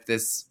living with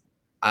this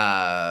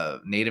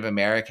Native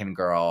American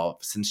girl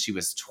since she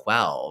was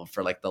 12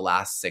 for like the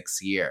last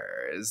 6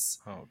 years.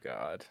 Oh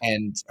God.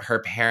 And her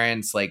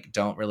parents like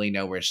don't really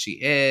know where she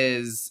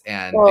is,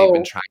 and Whoa. they've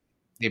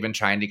been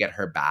trying to get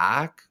her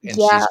back, and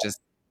Yeah. she's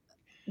just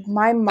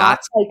my mom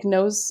that's like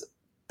knows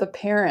the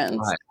parents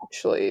what?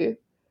 actually.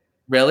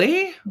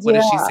 Really? What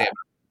did she say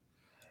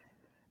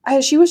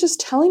about She was just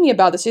telling me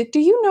about this. Like, do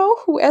you know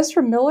who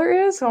Ezra Miller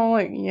is? And I'm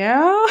like,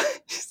 yeah.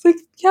 She's like,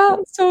 yeah.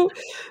 So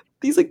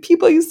these like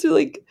people I used to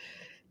like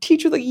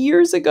teach with like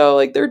years ago,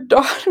 like their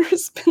daughter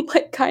has been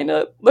like kind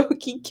of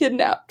low-key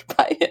kidnapped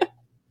by him.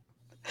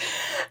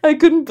 I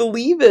couldn't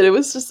believe it. It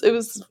was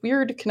this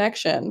weird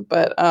connection.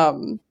 But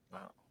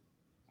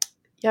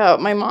yeah,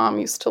 my mom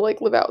used to like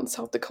live out in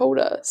South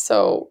Dakota,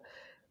 so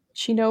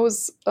she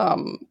knows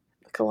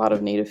like a lot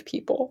of Native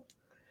people.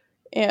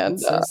 And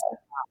That's so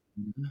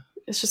sad.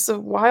 it's just a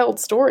wild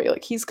story.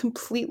 Like he's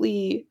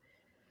completely.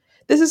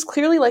 This is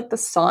clearly like the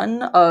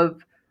son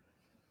of.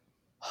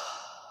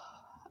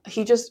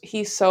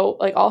 He's so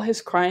like all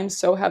his crimes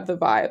so have the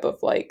vibe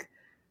of like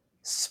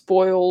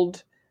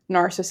spoiled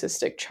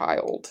narcissistic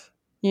child,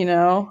 you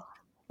know?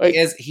 Like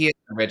He is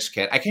a rich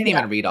kid. I can't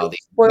even read all like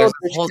these. spoiled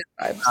rich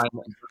kid vibes.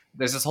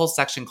 There's this whole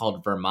section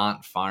called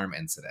Vermont farm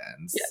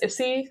incidents. Yeah,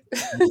 see,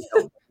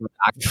 What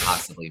that could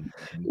possibly mean.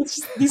 it's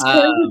just, these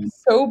characters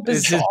are so bizarre.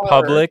 Is his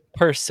public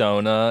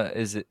persona?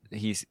 Is it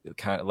he's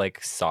kind of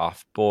like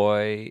soft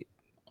boy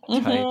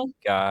type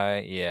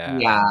guy? Yeah.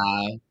 Yeah.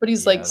 But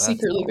he's Yeah, like that's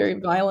secretly all. very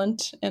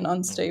violent and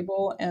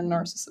unstable and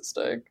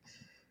narcissistic.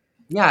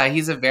 Yeah,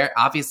 he's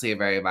obviously a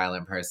very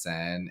violent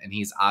person, and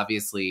he's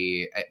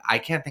obviously I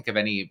can't think of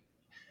any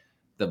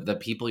the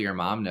people your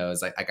mom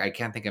knows. I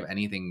can't think of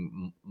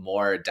anything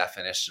more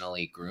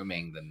definitionally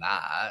grooming than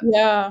that.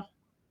 Yeah.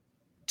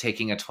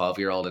 Taking a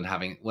 12-year-old and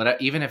having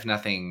even if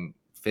nothing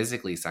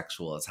physically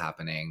sexual is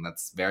happening,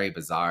 that's very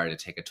bizarre to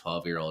take a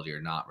 12-year-old you're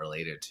not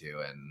related to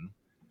and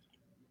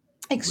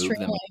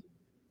Extremely.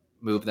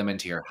 move them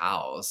into your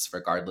house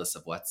regardless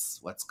of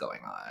what's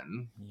going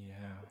on.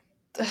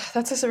 Yeah.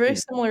 That's a very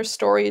similar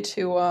story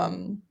to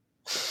one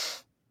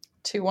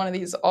of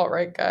these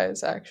alt-right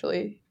guys,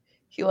 actually.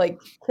 He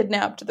like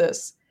kidnapped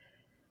this.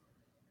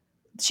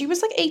 She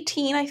was like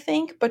 18, I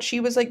think, but she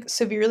was like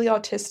severely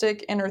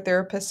autistic, and her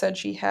therapist said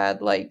she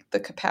had like the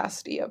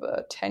capacity of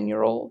a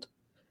 10-year-old.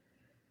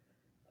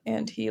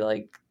 And he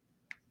like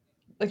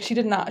she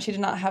did not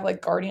have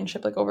like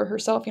guardianship like over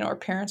herself. You know, her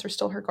parents were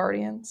still her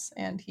guardians,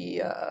 and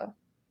he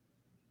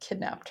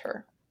kidnapped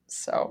her.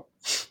 So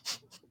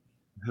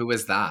Who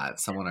was that?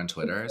 Someone on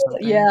Twitter or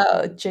something?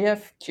 yeah,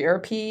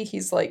 JRP,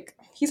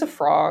 he's a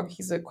frog.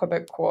 He's a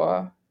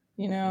Quebecois,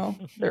 you know.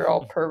 They're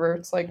all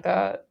perverts like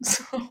that.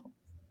 So.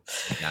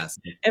 Yes.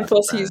 And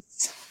plus he's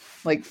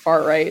like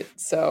far right.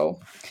 So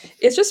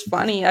it's just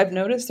funny. I've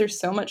noticed there's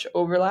so much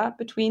overlap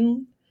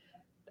between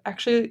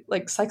actually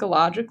like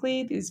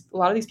psychologically, a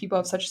lot of these people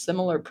have such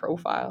similar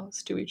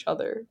profiles to each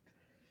other.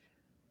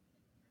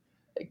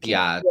 Like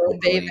people who are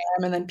they,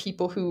 them, and then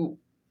people who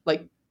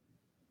like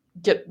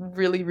get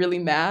really, really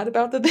mad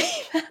about the they,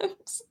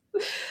 thems.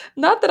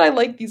 Not that I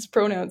like these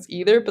pronouns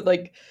either, but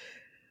like,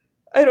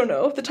 I don't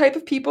know, the type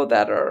of people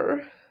that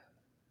are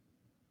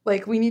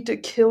like, we need to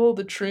kill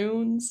the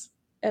troons,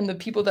 and the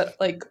people that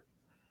like,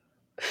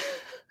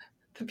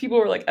 the people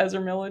who are like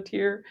Ezra Miller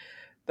tier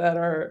that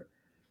are,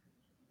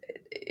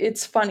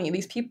 it's funny.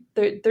 These people,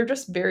 they're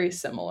just very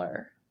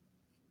similar.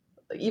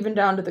 Like, even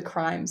down to the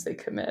crimes they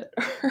commit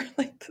are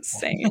like the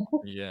same.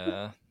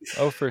 Yeah.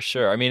 Oh, for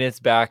sure. I mean, it's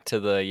back to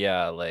the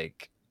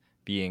like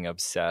being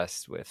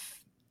obsessed with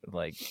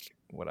like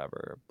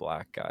whatever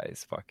black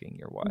guys fucking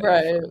your wife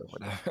or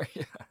whatever.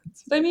 Yeah.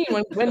 But I mean,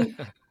 when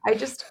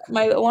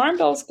my alarm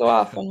bells go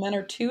off when men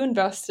are too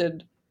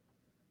invested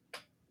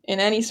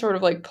in any sort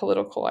of like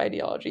political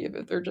ideology,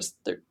 but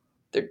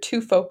they're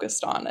too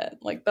focused on it.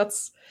 Like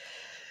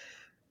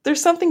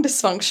there's something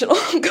dysfunctional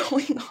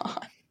going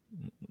on.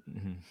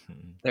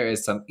 There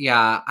is some,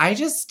 yeah. I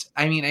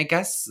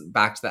guess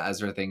back to the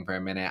Ezra thing for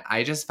a minute.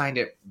 I just find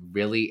it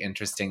really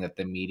interesting that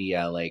the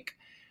media like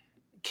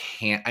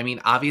can't. I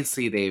mean,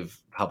 obviously they've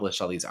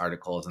published all these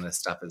articles and this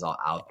stuff is all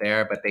out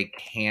there, but they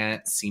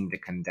can't seem to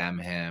condemn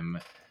him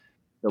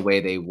the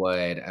way they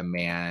would a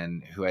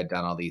man who had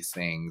done all these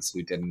things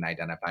who didn't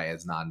identify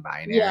as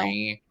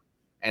non-binary.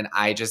 And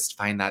I just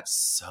find that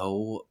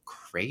so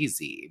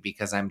crazy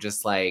because I'm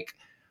just like,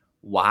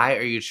 why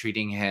are you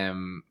treating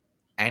him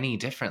any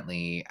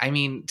differently? I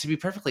mean, to be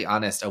perfectly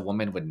honest, a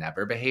woman would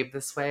never behave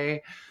this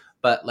way,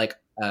 but like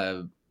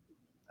a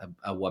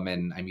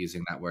woman, I'm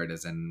using that word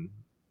as in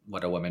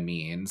what a woman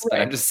means, but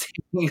I'm Right. just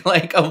saying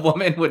like a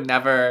woman would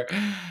never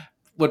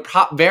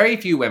very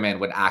few women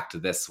would act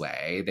this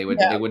way. They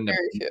Yeah, wouldn't have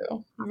very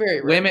few.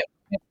 Very rare. women.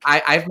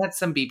 I've met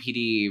some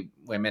BPD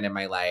women in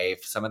my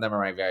life. Some of them are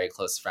my very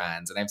close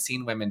friends, and I've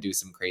seen women do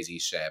some crazy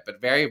shit,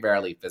 but very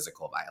rarely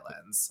physical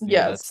violence.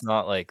 Yeah, it's Yes.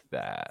 not like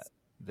that.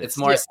 It's This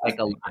more Yeah.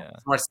 yeah.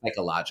 it's more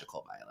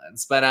psychological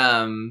violence.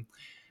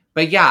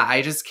 But yeah,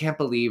 I just can't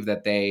believe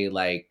that they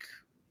like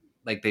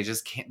they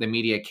just can't, the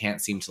media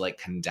can't seem to like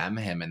condemn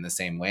him in the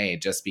same way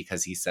just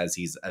because he says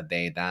he's a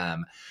they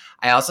them.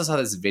 I also saw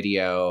this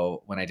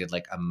video when I did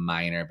like a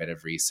minor bit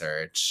of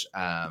research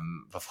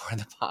before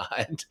the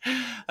pod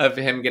of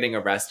him getting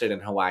arrested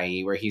in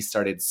Hawaii where he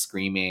started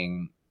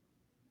screaming,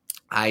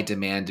 I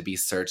demand to be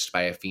searched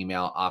by a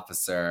female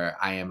officer,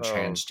 I am Oh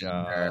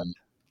transgender, God.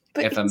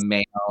 But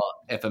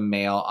if a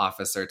male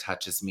officer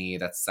touches me,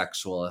 that's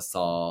sexual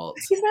assault.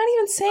 he's not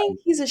even saying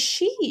he's a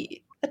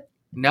she.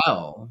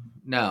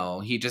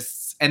 No, he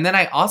just. And then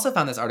I also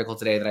found this article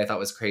today that I thought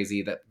was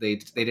crazy that they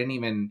didn't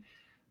even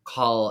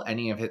call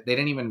any of it. They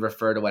didn't even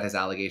refer to what his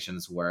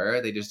allegations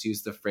were. They just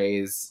used the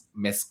phrase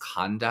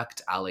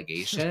misconduct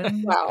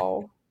allegations.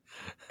 Wow.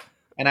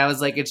 And I was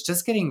like, it's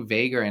just getting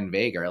vaguer and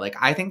vaguer. Like,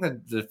 I think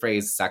that the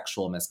phrase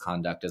sexual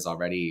misconduct is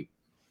already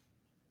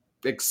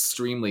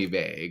extremely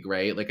vague,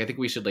 right? Like, I think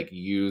we should like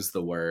use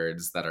the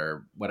words that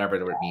are whatever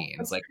it means.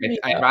 That's Like, pretty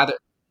I'd rather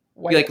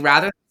white.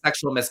 rather than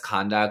sexual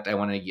misconduct,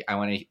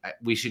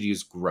 we should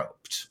use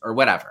groped or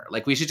whatever.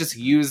 Like, we should just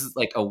use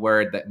like a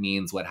word that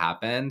means what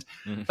happened.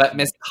 But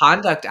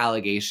misconduct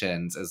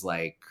allegations is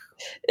like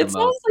the It sounds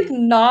most. like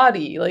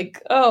naughty.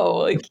 Like, oh,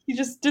 like he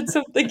just did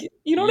something.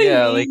 You know what I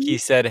Yeah, like he mean?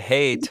 said,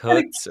 "Hey, It's kind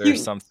of toots" or cute.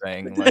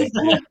 something. Like Like,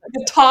 yeah.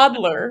 a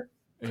toddler.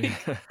 Like,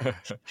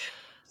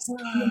 just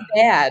being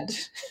bad.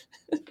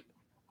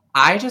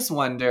 I just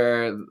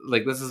wonder,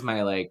 like, this is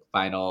my like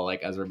final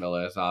like Ezra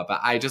Miller thought, but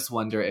I just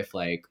wonder if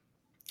like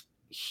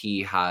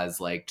he has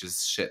like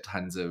just shit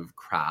tons of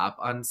crap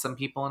on some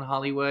people in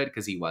Hollywood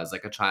because he was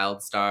like a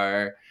child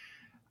star.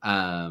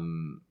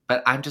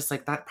 But I'm just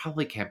like, that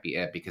probably can't be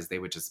it because they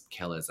would just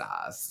kill his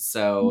ass.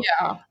 So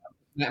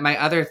Yeah. my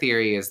other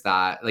theory is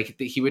that like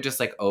he would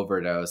just like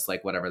overdose,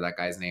 like whatever that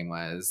guy's name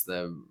was,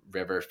 the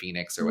River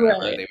Phoenix or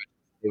whatever. Right.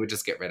 They would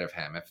just get rid of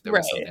him if there was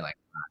Right. something like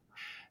that.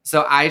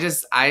 So I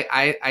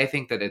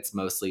think that it's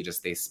mostly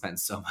just they spent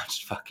so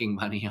much fucking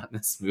money on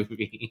this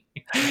movie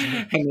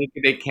and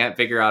they can't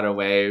figure out a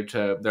way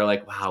to. They're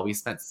like, wow, we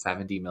spent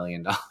 $70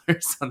 million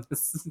on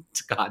this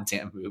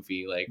goddamn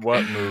movie. Like,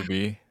 What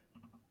movie?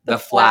 The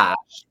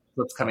Flash,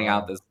 what's coming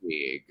out this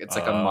week. It's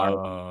like a Marvel.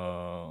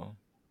 Oh.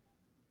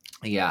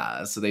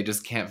 Yeah, so they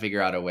just can't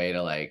figure out a way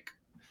to like.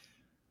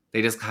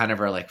 They just kind of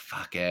are like,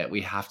 fuck it,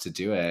 we have to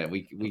do it.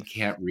 We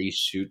can't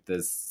reshoot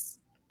this,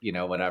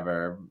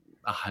 whatever,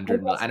 I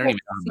 100 million. guess I don't we'll even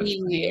know how much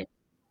see money.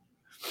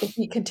 if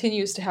he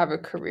continues to have a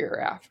career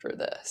after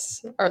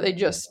this. Are they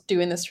just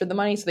doing this for the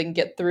money so they can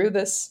get through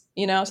this,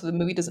 so the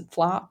movie doesn't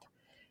flop?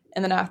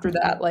 And then after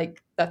that,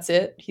 like, that's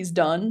it, he's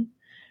done?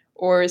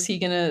 Or is he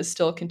gonna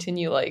still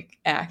continue like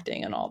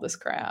acting and all this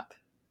crap?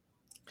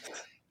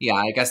 Yeah,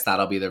 I guess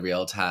that'll be the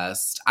real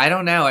test. I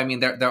don't know. I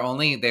mean, they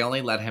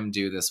only let him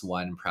do this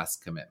one press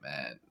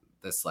commitment.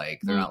 This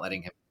like they're Mm, not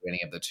letting him do any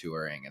of the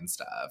touring and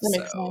stuff. that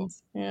makes So,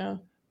 sense. Yeah.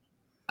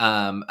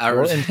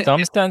 Well, in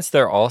some sense,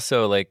 they're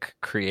also like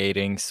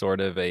creating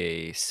sort of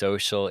a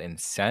social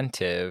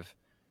incentive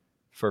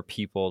for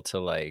people to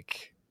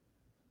like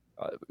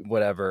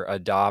whatever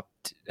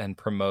adopt and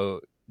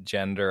promote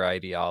gender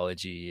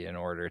ideology in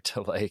order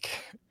to like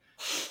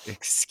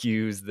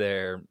excuse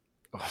their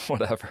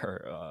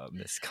whatever Well, you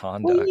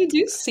misconduct.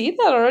 do see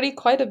that already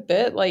quite a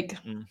bit.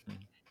 Like, Mhm.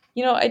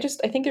 I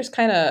think there's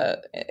kind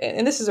of,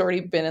 and this has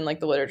already been in like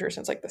the literature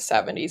since like the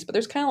 70s, but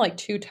there's kind of like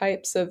two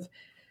types of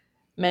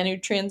men who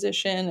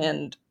transition,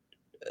 and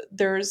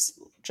there's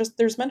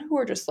men who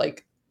are just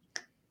like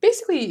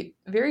basically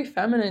very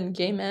feminine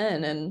gay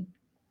men and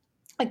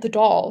like the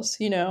dolls.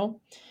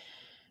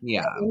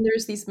 Yeah, And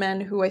there's these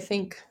men who I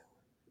think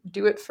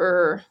do it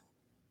for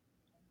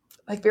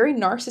like very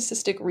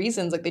narcissistic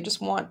reasons. Like they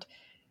just want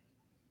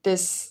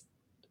this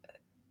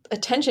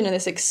attention and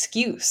this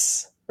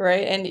excuse,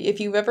 right? And if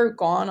you've ever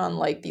gone on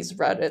like these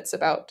Reddits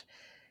about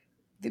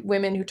the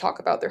women who talk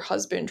about their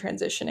husband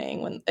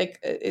transitioning when like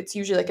it's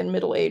usually like in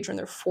middle age when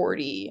they're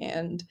 40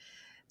 and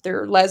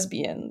they're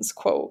lesbians,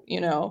 quote.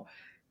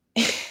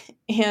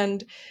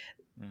 And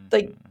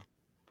like Mhm.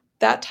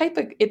 that type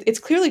of it's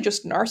clearly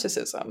just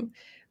narcissism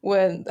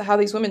when how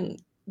these women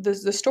the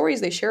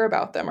stories they share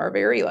about them are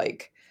very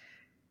like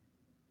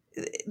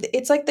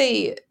it's like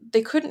they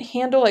couldn't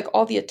handle like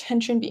all the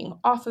attention being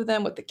off of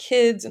them with the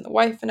kids and the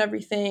wife and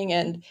everything,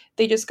 and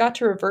they just got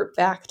to revert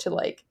back to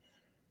like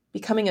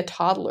becoming a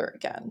toddler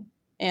again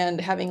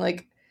and having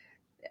like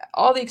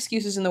all the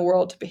excuses in the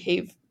world to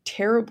behave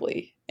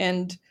terribly,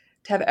 and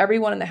to have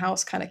everyone in the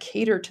house kind of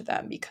cater to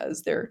them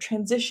because they're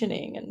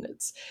transitioning, and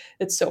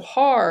it's so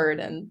hard.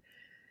 And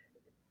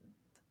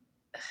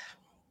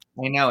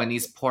I know, and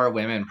these poor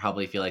women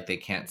probably feel like they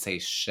can't say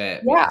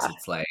shit because yeah,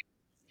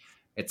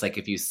 it's like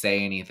if you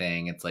say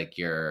anything, it's like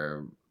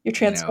you're you know,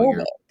 transphobic.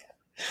 you're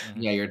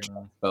yeah, you're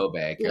Mhm.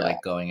 transphobic. You're Yeah,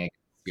 like going against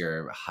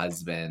your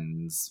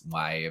husband's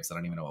wives. I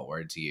don't even know what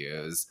word to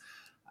use.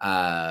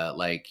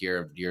 Like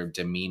you're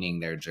demeaning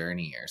their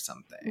journey or right.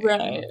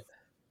 something.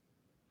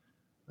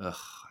 Ugh,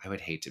 I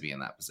would hate to be in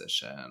that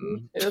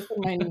position. It was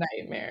my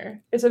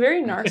nightmare. It's a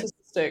very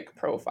narcissistic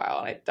profile,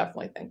 and I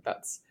definitely think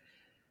that's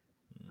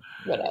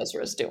what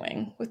Ezra's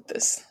doing with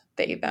this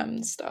they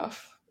them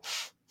stuff.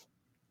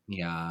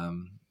 Yeah.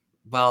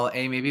 Well,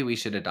 maybe we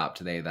should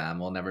adopt they them.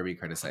 We'll never be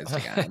criticized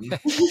again.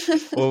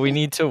 Well, we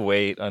need to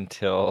wait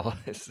until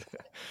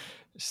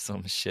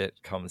some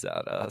shit comes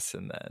at us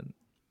and then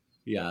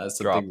Yeah,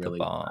 something drop the really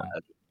bomb.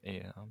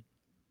 Yeah.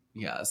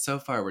 yeah, so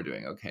far we're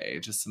doing okay.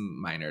 Just some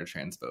minor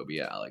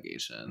transphobia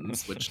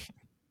allegations, which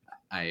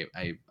I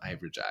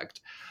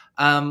reject.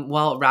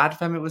 Well,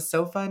 Radfem, it was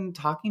so fun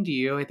talking to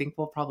you. I think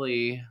we'll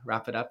probably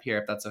wrap it up here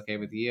if that's okay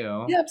with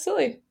you. Yeah,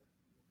 absolutely.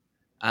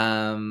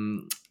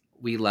 Um,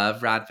 we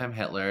love Radfem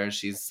Hitler.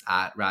 She's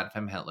at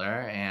Radfem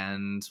Hitler,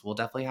 and we'll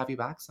definitely have you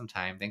back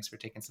sometime. Thanks for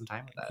taking some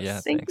time with Yeah,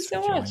 us. Thank you thanks for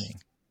so much. joining.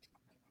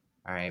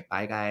 All right,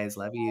 bye guys.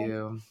 Love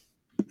you.